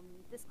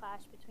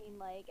clash between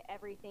like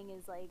everything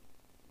is like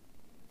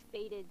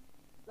fated,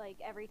 like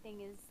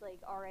everything is like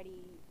already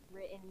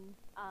written,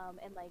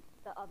 and like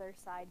the other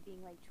side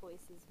being like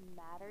choices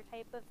matter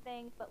type of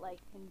thing, but like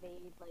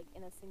conveyed like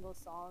in a single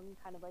song,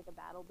 kind of like a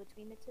battle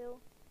between the two.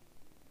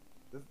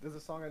 There's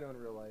a song I know in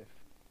real life.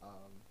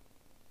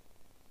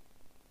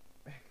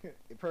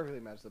 It perfectly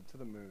matches up. To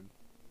the Moon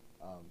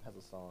has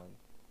a song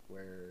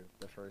where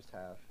the first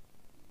half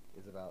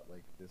is about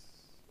like this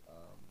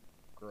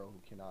girl who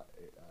cannot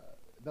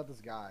about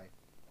this guy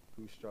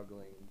who's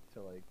struggling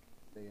to like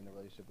stay in a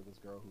relationship with this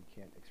girl who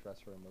can't express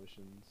her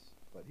emotions,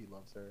 but he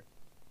loves her.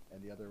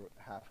 And the other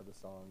half of the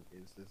song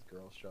is this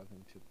girl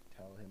struggling to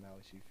tell him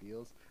how she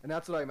feels, and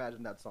that's what I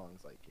imagine that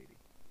song's like, Katie.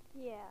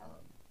 Yeah,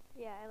 Um,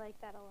 yeah, I like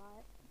that a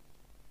lot.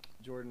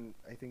 Jordan,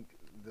 I think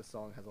this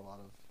song has a lot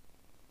of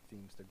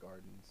themes to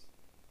gardens.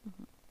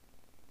 Mhm.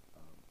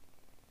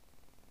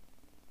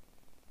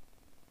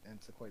 And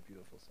it's a quite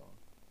beautiful song.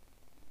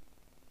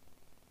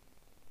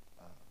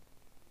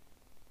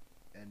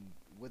 And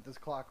what this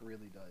clock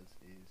really does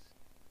is,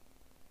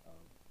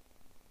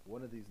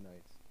 one of these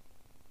nights,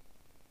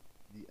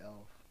 the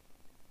elf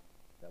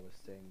that was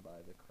staying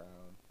by the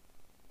crown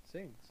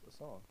sings a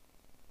song.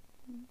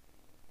 Mhm.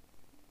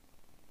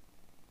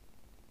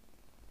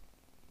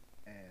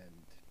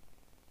 And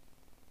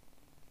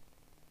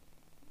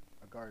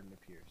a garden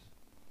appears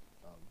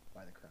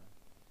by the crown,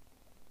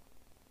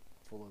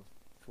 full of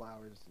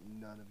flowers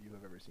none of you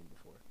have ever seen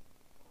before.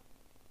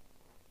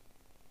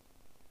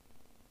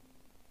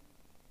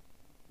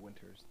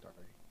 Winter is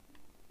starting.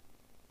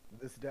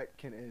 This deck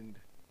can end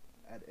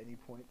at any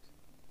point.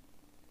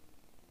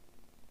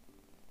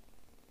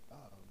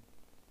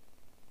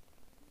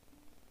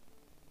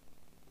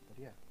 But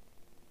yeah,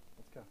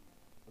 let's go.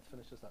 Let's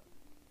finish this up.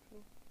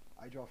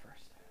 I draw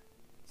first.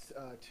 It's,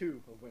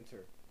 2 of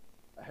Winter.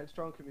 A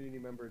headstrong community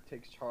member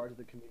takes charge of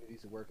the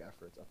community's work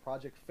efforts. A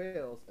project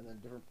fails, and then a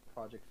different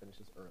project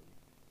finishes early.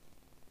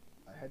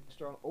 A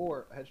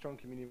headstrong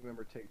community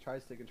member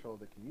tries to take control of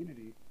the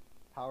community.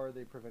 How are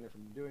they prevented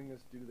from doing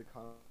this? Due to the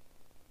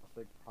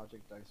conflict,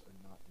 project dice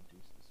are not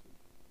induced this week.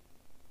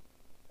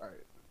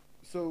 Alright,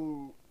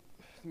 so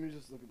let me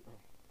just look at. Oh,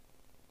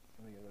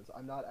 let me get this.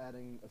 I'm not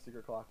adding a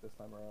secret clock this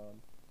time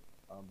around.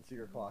 The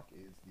secret clock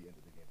is the end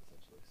of the game,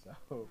 essentially.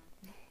 So,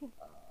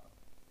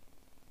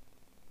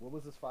 what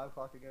was this 5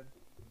 o'clock again?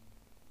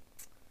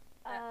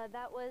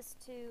 That was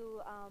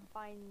to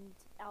find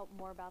out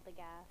more about the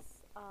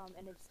gas,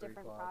 and its 3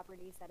 different o'clock.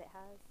 properties that it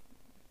has.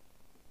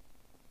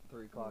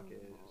 3 o'clock is.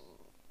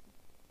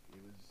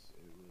 It was.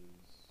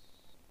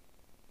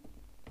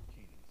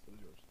 Katie's. It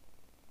was yours.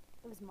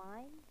 It was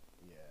mine?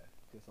 Yeah,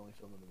 it's only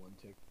filmed in the 1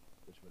 tick,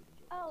 which would have been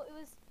yours. Oh, it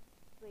was.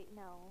 Wait,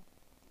 no.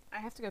 I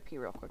have to go pee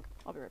real quick.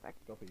 I'll be right back.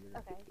 Go for your.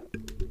 Okay. What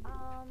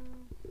are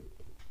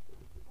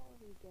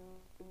we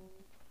doing?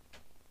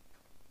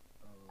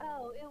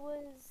 Oh, it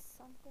was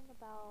something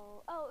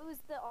about. Oh, it was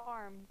the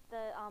arm.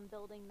 The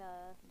building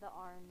the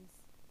arms,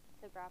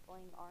 the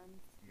grappling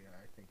arms. Yeah,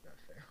 I think that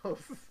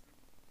fails.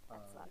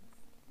 That sucks.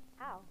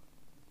 How?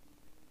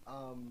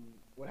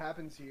 What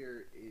happens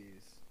here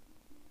is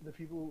the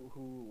people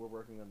who were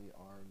working on the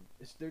arm,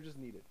 they're just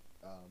needed.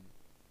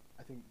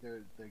 I think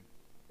they're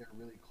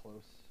really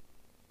close.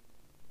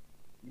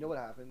 You know what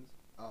happens?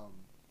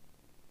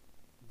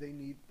 They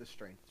need the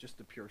strength, just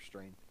the pure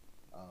strength.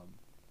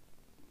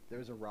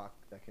 There's a rock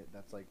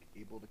that's like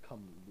able to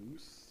come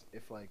loose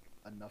if like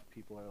enough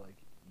people are like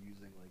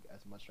using like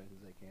as much strength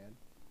as they can,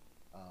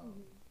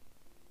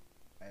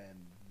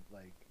 and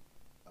like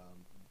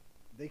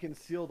they can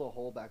seal the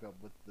hole back up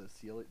with the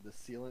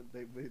sealant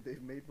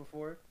they've made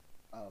before,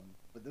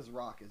 but this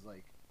rock is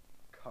like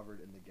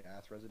covered in the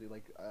gas residue.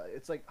 Like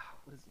it's like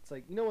what is it? It's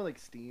like, you know, when like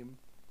steam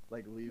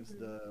like leaves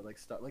the like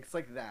stuff, like it's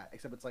like that,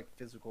 except it's like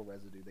physical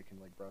residue they can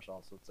like brush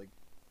off. So it's like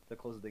the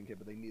closest they can get,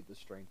 but they need the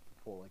strength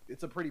to pull. Like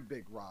it's a pretty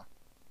big rock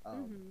out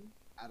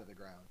of the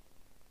ground.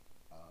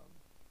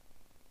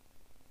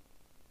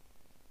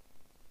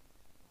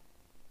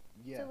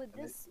 Yeah. So would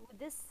this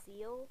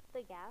seal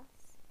the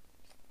gas?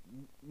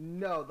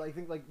 No, I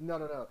think like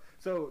no.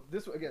 So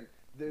this again,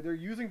 they're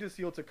using to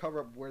seal to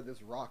cover up where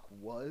this rock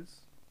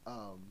was.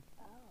 Oh.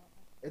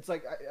 It's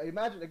like I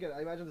imagine again.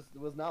 I imagine this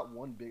was not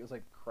one big. It was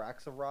like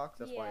cracks of rocks.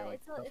 That's why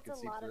like stuff it's could a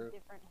seep lot through. of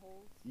different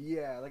holes.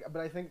 Yeah, like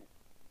but I think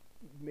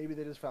maybe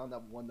they just found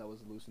that one that was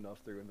loose enough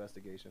through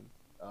investigation.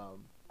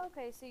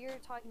 Okay, so you're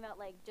talking about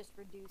like just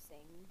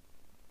reducing.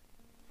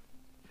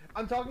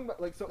 I'm talking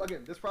about like so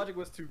again. This project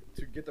was to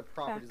get the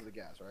properties of the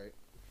gas, right?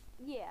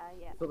 Yeah,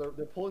 yeah. So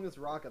they're pulling this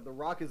rock up. The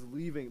rock is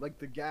leaving, like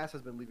the gas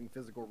has been leaving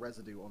physical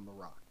residue on the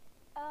rock.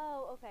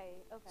 Oh, okay,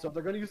 okay. So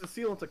they're going to use the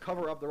sealant to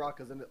cover up the rock,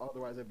 because then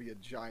otherwise it'd be a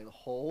giant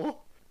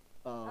hole.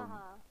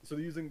 So they're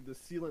using the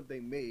sealant they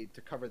made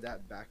to cover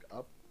that back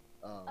up.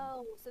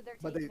 Oh, so they're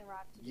but taking they- the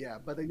rock to do Yeah,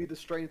 it. but they need the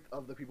strength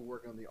of the people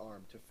working on the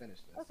arm to finish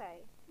this. Okay,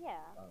 yeah.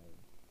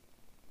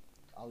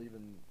 I'll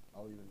even.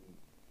 Hold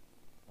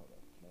on.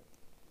 No.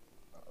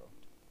 Uh-oh.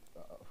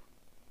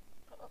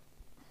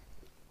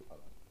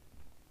 Hold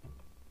on.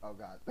 Oh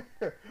god.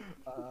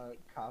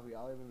 Copy.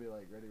 I'll even be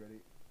like, ready.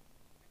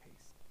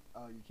 Paste.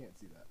 Oh, you can't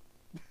see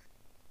that.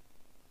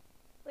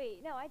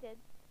 Wait, no, I did.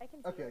 I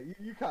can see Okay, it.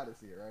 you kind of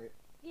see it, right?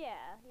 Yeah,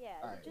 yeah.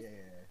 Alright, Just, yeah.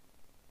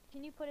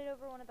 Can you put it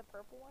over one of the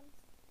purple ones?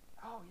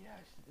 Oh yeah,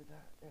 I should have did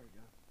that. There we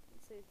go.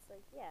 So it's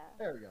like, yeah.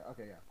 There we go.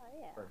 Okay, yeah. Oh,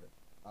 yeah. Perfect.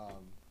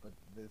 But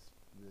this.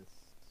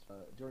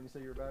 Jordan, you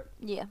say you were back?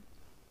 Yeah.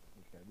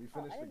 Okay, we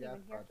Oh, finished I the didn't gas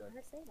even hear project.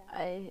 her say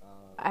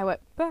that. I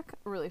went back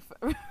really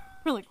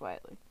really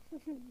quietly.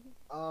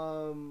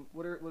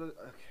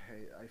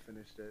 Okay, I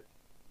finished it.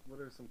 What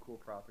are some cool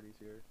properties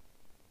here?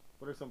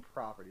 What are some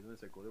properties? Let me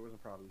say cool. There were some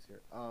properties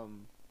here.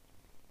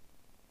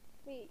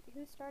 Wait,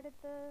 who started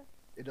the...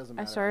 It doesn't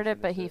I matter. started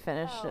it, but finished he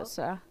finished Oh. it,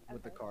 so.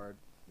 with the Okay. card.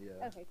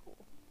 Yeah. Okay, cool.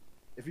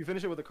 If you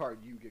finish it with the card,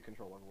 you get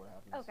control over what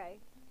happens. Okay.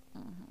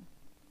 Mhm.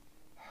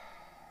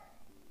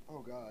 Oh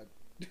god.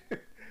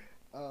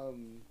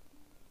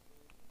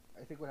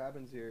 I think what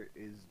happens here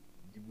is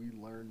we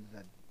learned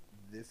that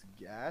this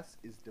gas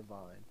is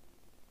divine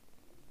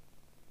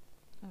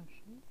Oh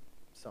shit.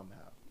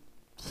 somehow.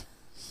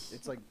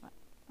 It's like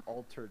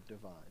altered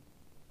divine.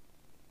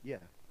 Yeah.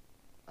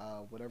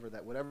 Whatever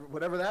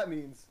that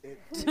means. It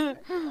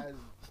has,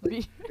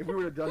 like, if we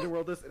were to Dungeon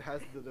World this, it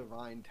has the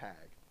divine tag.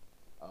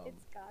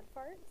 It's God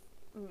farts?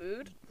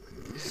 Mood.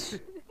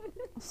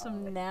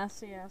 Some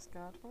nasty ass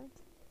god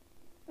words.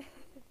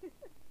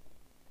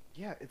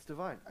 Yeah, it's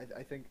divine.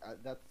 I think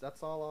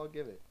that's all I'll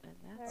give it. And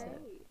that's it.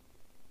 Alright.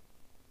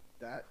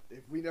 That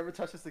if we never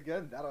touch this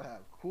again, that'll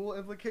have cool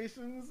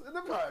implications in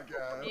the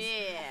podcast.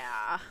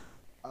 Yeah.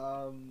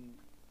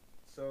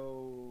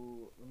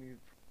 So let me.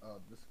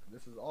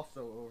 This is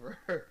also over.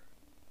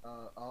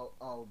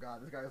 Oh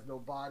god, this guy has no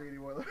body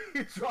anymore. Let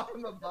me drop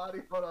him the body.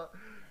 Hold on.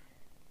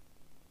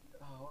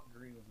 Oh, what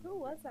green was? Who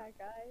was that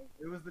guy?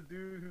 It was the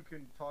dude who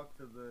can talk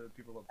to the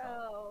people up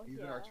top. Oh, He's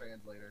yeah. in our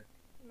translator.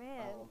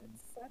 Man, Um, it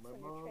sucks my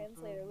when your mom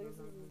translator said-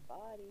 loses his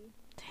body.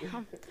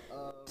 Damn.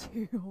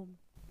 Damn. Damn.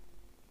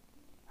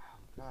 Oh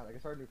god, I can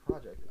start a new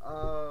project.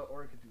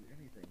 Or I could do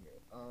anything here.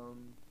 The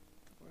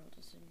world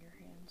is in your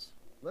hands.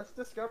 Let's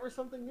discover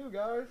something new,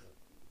 guys.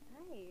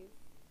 Nice.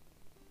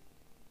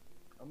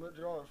 I'm gonna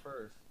draw it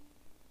first.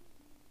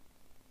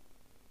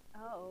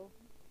 Oh.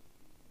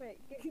 Wait,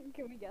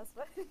 can we guess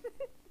what?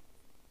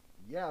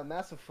 Yeah, a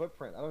massive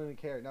footprint. I don't even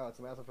care. No, it's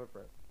a massive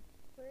footprint.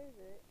 Where is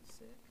it?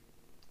 Sick.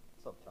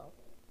 It's up top.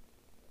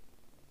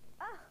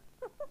 Ah!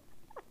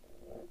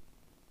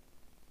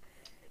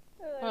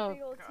 Oh,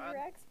 Big old God.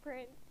 T-Rex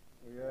print.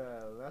 Yeah,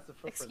 massive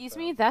footprint. Excuse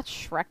sound. me, that's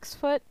Shrek's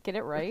foot. Get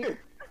it right.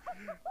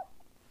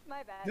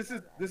 My bad. This my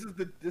is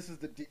bad. this is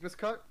the deepest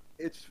cut.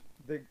 It's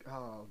the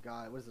oh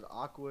god, what is it?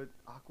 Aqua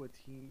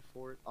Teen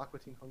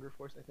Hunger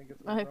Force. I think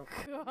it's. Oh, what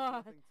it's God.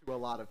 listening to a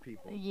lot of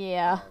people.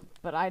 Yeah, Um,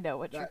 but I know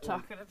what you're that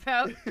one- talking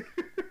about.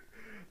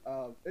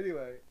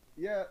 Anyway,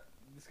 yeah,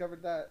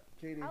 discovered that,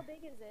 Katie. How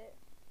big is it?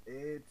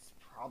 It's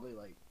probably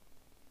like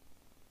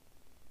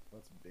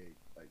what's big,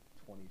 like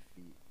 20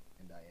 feet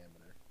in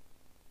diameter.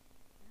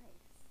 Nice.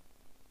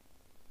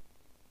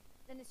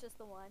 And it's just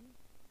the one?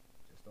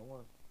 Just the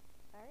one.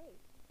 Alright.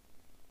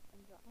 I'm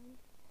drawing.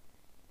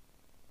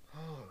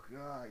 Oh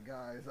god,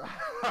 guys,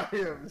 I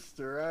am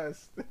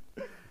stressed.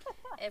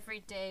 Every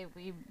day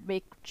we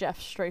make Jeff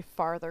stray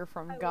farther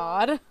from I will.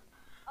 God.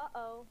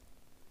 Uh-oh.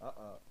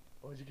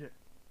 What'd you get?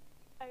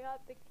 I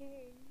got the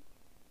king.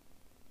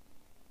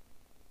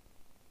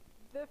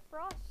 The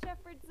Frost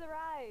Shepherds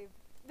arrive.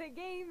 The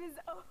game is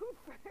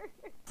over.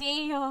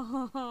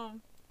 Damn.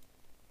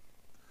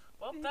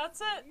 Well, that's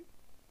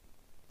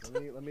it.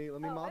 Let me Oh, I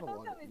monologue.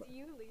 thought that it. was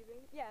you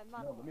leaving. Yeah, No,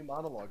 monologue. let me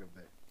monologue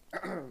a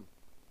bit.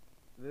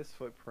 This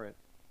footprint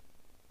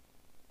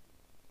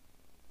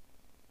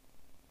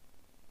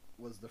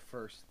was the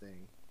first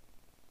thing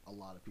a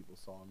lot of people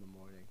saw in the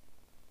morning.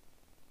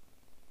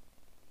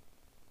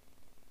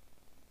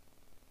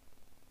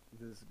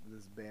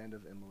 This band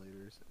of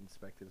immolators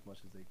inspected as much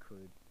as they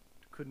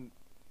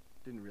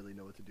didn't really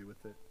know what to do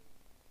with it.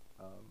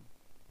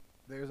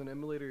 There's an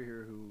immolator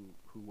here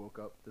who woke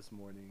up this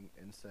morning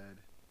and said,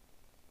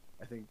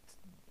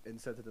 and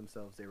said to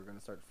themselves they were going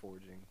to start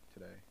forging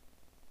today.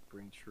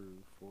 Bring true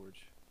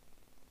forge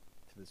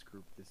to this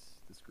group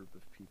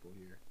of people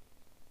here.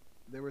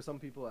 There were some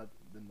people at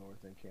the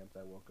north end camp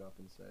that woke up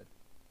and said,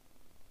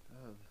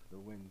 oh, the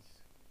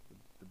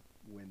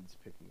wind's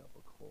picking up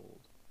a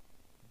cold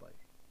bite.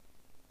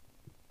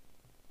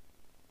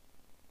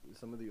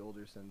 Some of the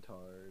older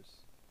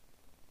centaurs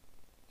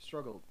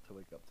struggled to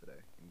wake up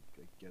today and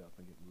get up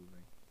and get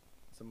moving.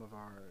 Some of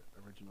our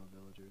original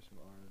villagers from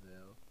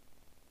Arvale,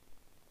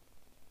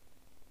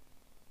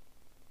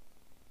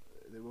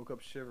 they woke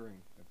up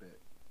shivering a bit.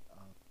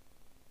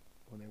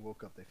 When they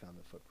woke up, they found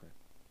the footprint.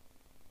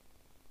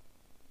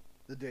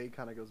 The day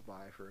kind of goes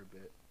by for a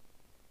bit.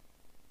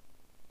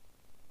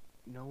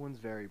 No one's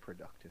very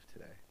productive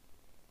today.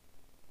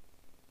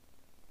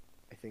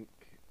 I think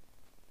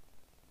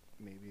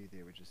maybe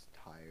they were just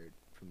tired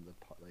from the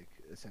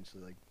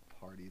essentially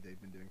party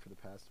they've been doing for the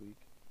past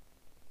week.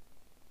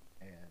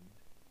 And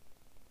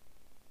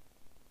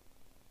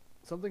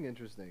something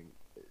interesting,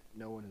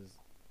 no one has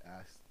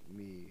asked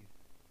me,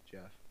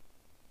 Jeff.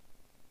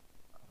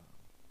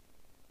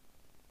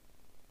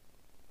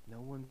 No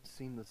one's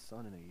seen the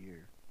sun in a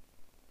year.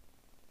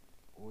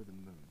 Or the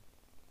moon.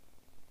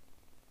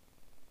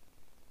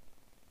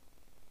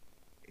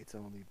 It's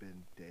only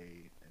been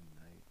day and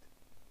night.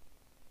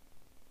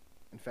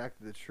 In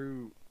fact, the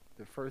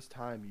first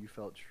time you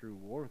felt true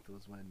warmth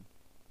was when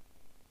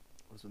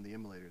the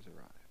immolators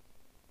arrived.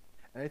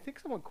 And I think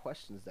someone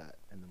questions that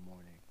in the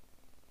morning.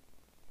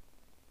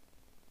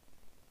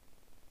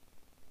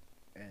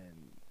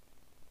 And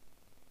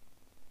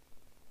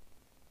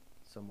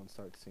someone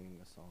starts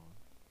singing a song.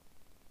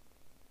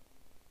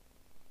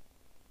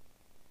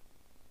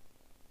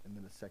 And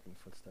then a second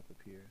footstep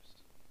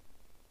appears.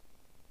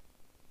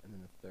 And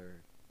then a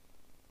third.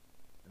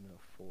 And then a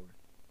fourth.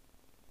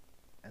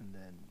 And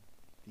then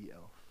the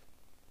elf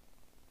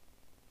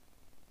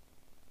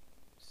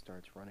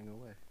starts running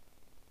away.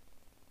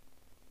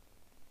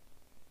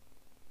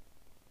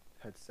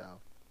 Heads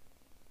south.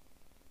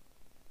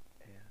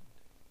 And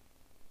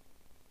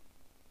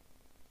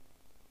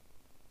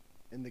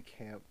in the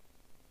camp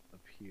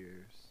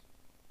appears,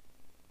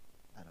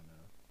 I don't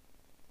know,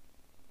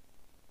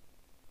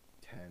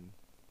 10,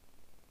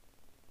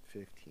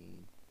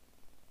 15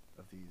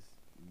 of these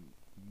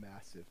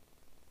massive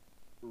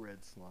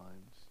red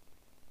slimes.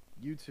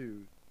 You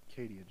two,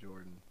 Katie and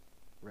Jordan,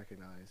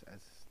 recognize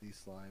as these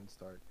slimes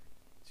start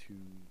to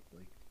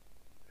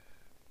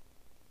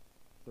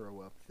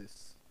throw up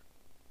this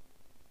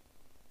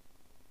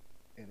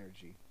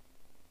energy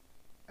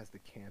as the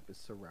camp is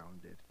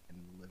surrounded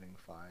in living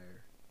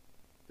fire.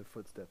 The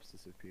footsteps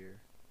disappear.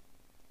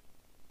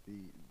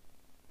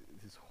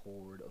 This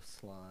horde of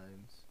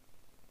slimes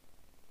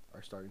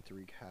are starting to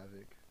wreak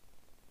havoc.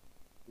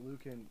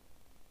 Lucan,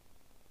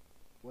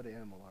 what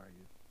animal are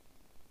you?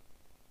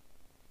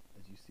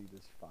 As you see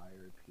this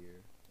fire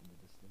appear in the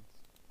distance.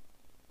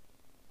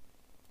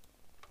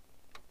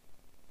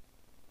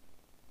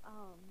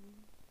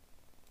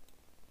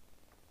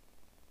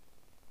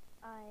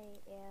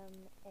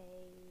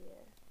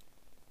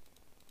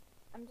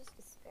 I'm just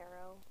a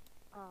sparrow,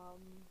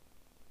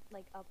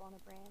 up on a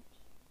branch.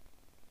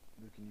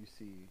 Lucan, you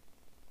see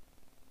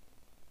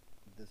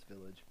this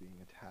village being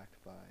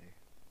attacked by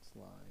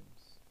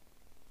slimes.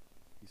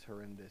 These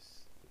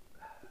horrendous,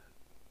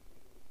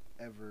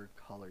 ever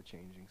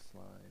color-changing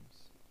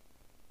slimes.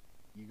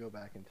 You go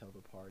back and tell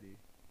the party.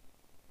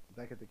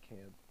 Back at the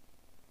camp,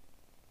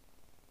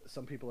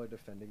 some people are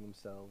defending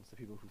themselves. The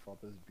people who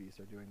fought those beasts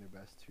are doing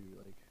their best to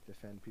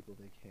defend people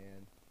they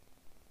can.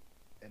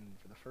 And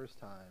for the first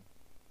time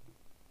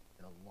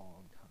in a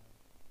long time,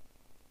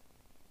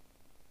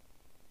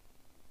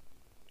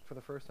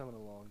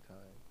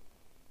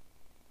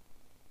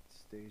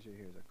 Stasia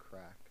hears a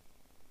crack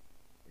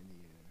in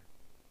the air,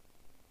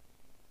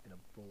 and a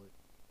bullet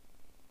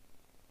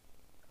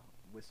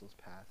whistles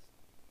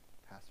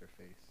past her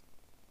face.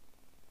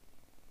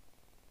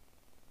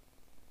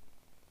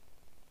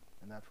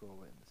 And that's where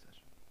we'll end the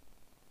session.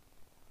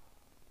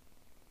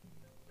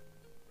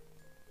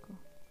 Cool.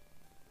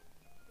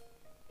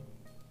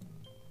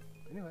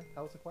 Anyway,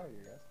 how was the choir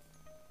year, guys?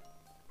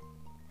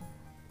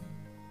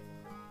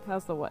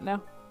 How's the what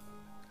now?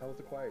 How was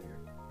the choir year?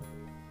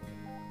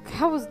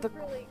 How was the...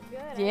 Really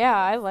good. Yeah,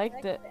 I didn't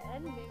liked expect it. the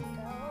ending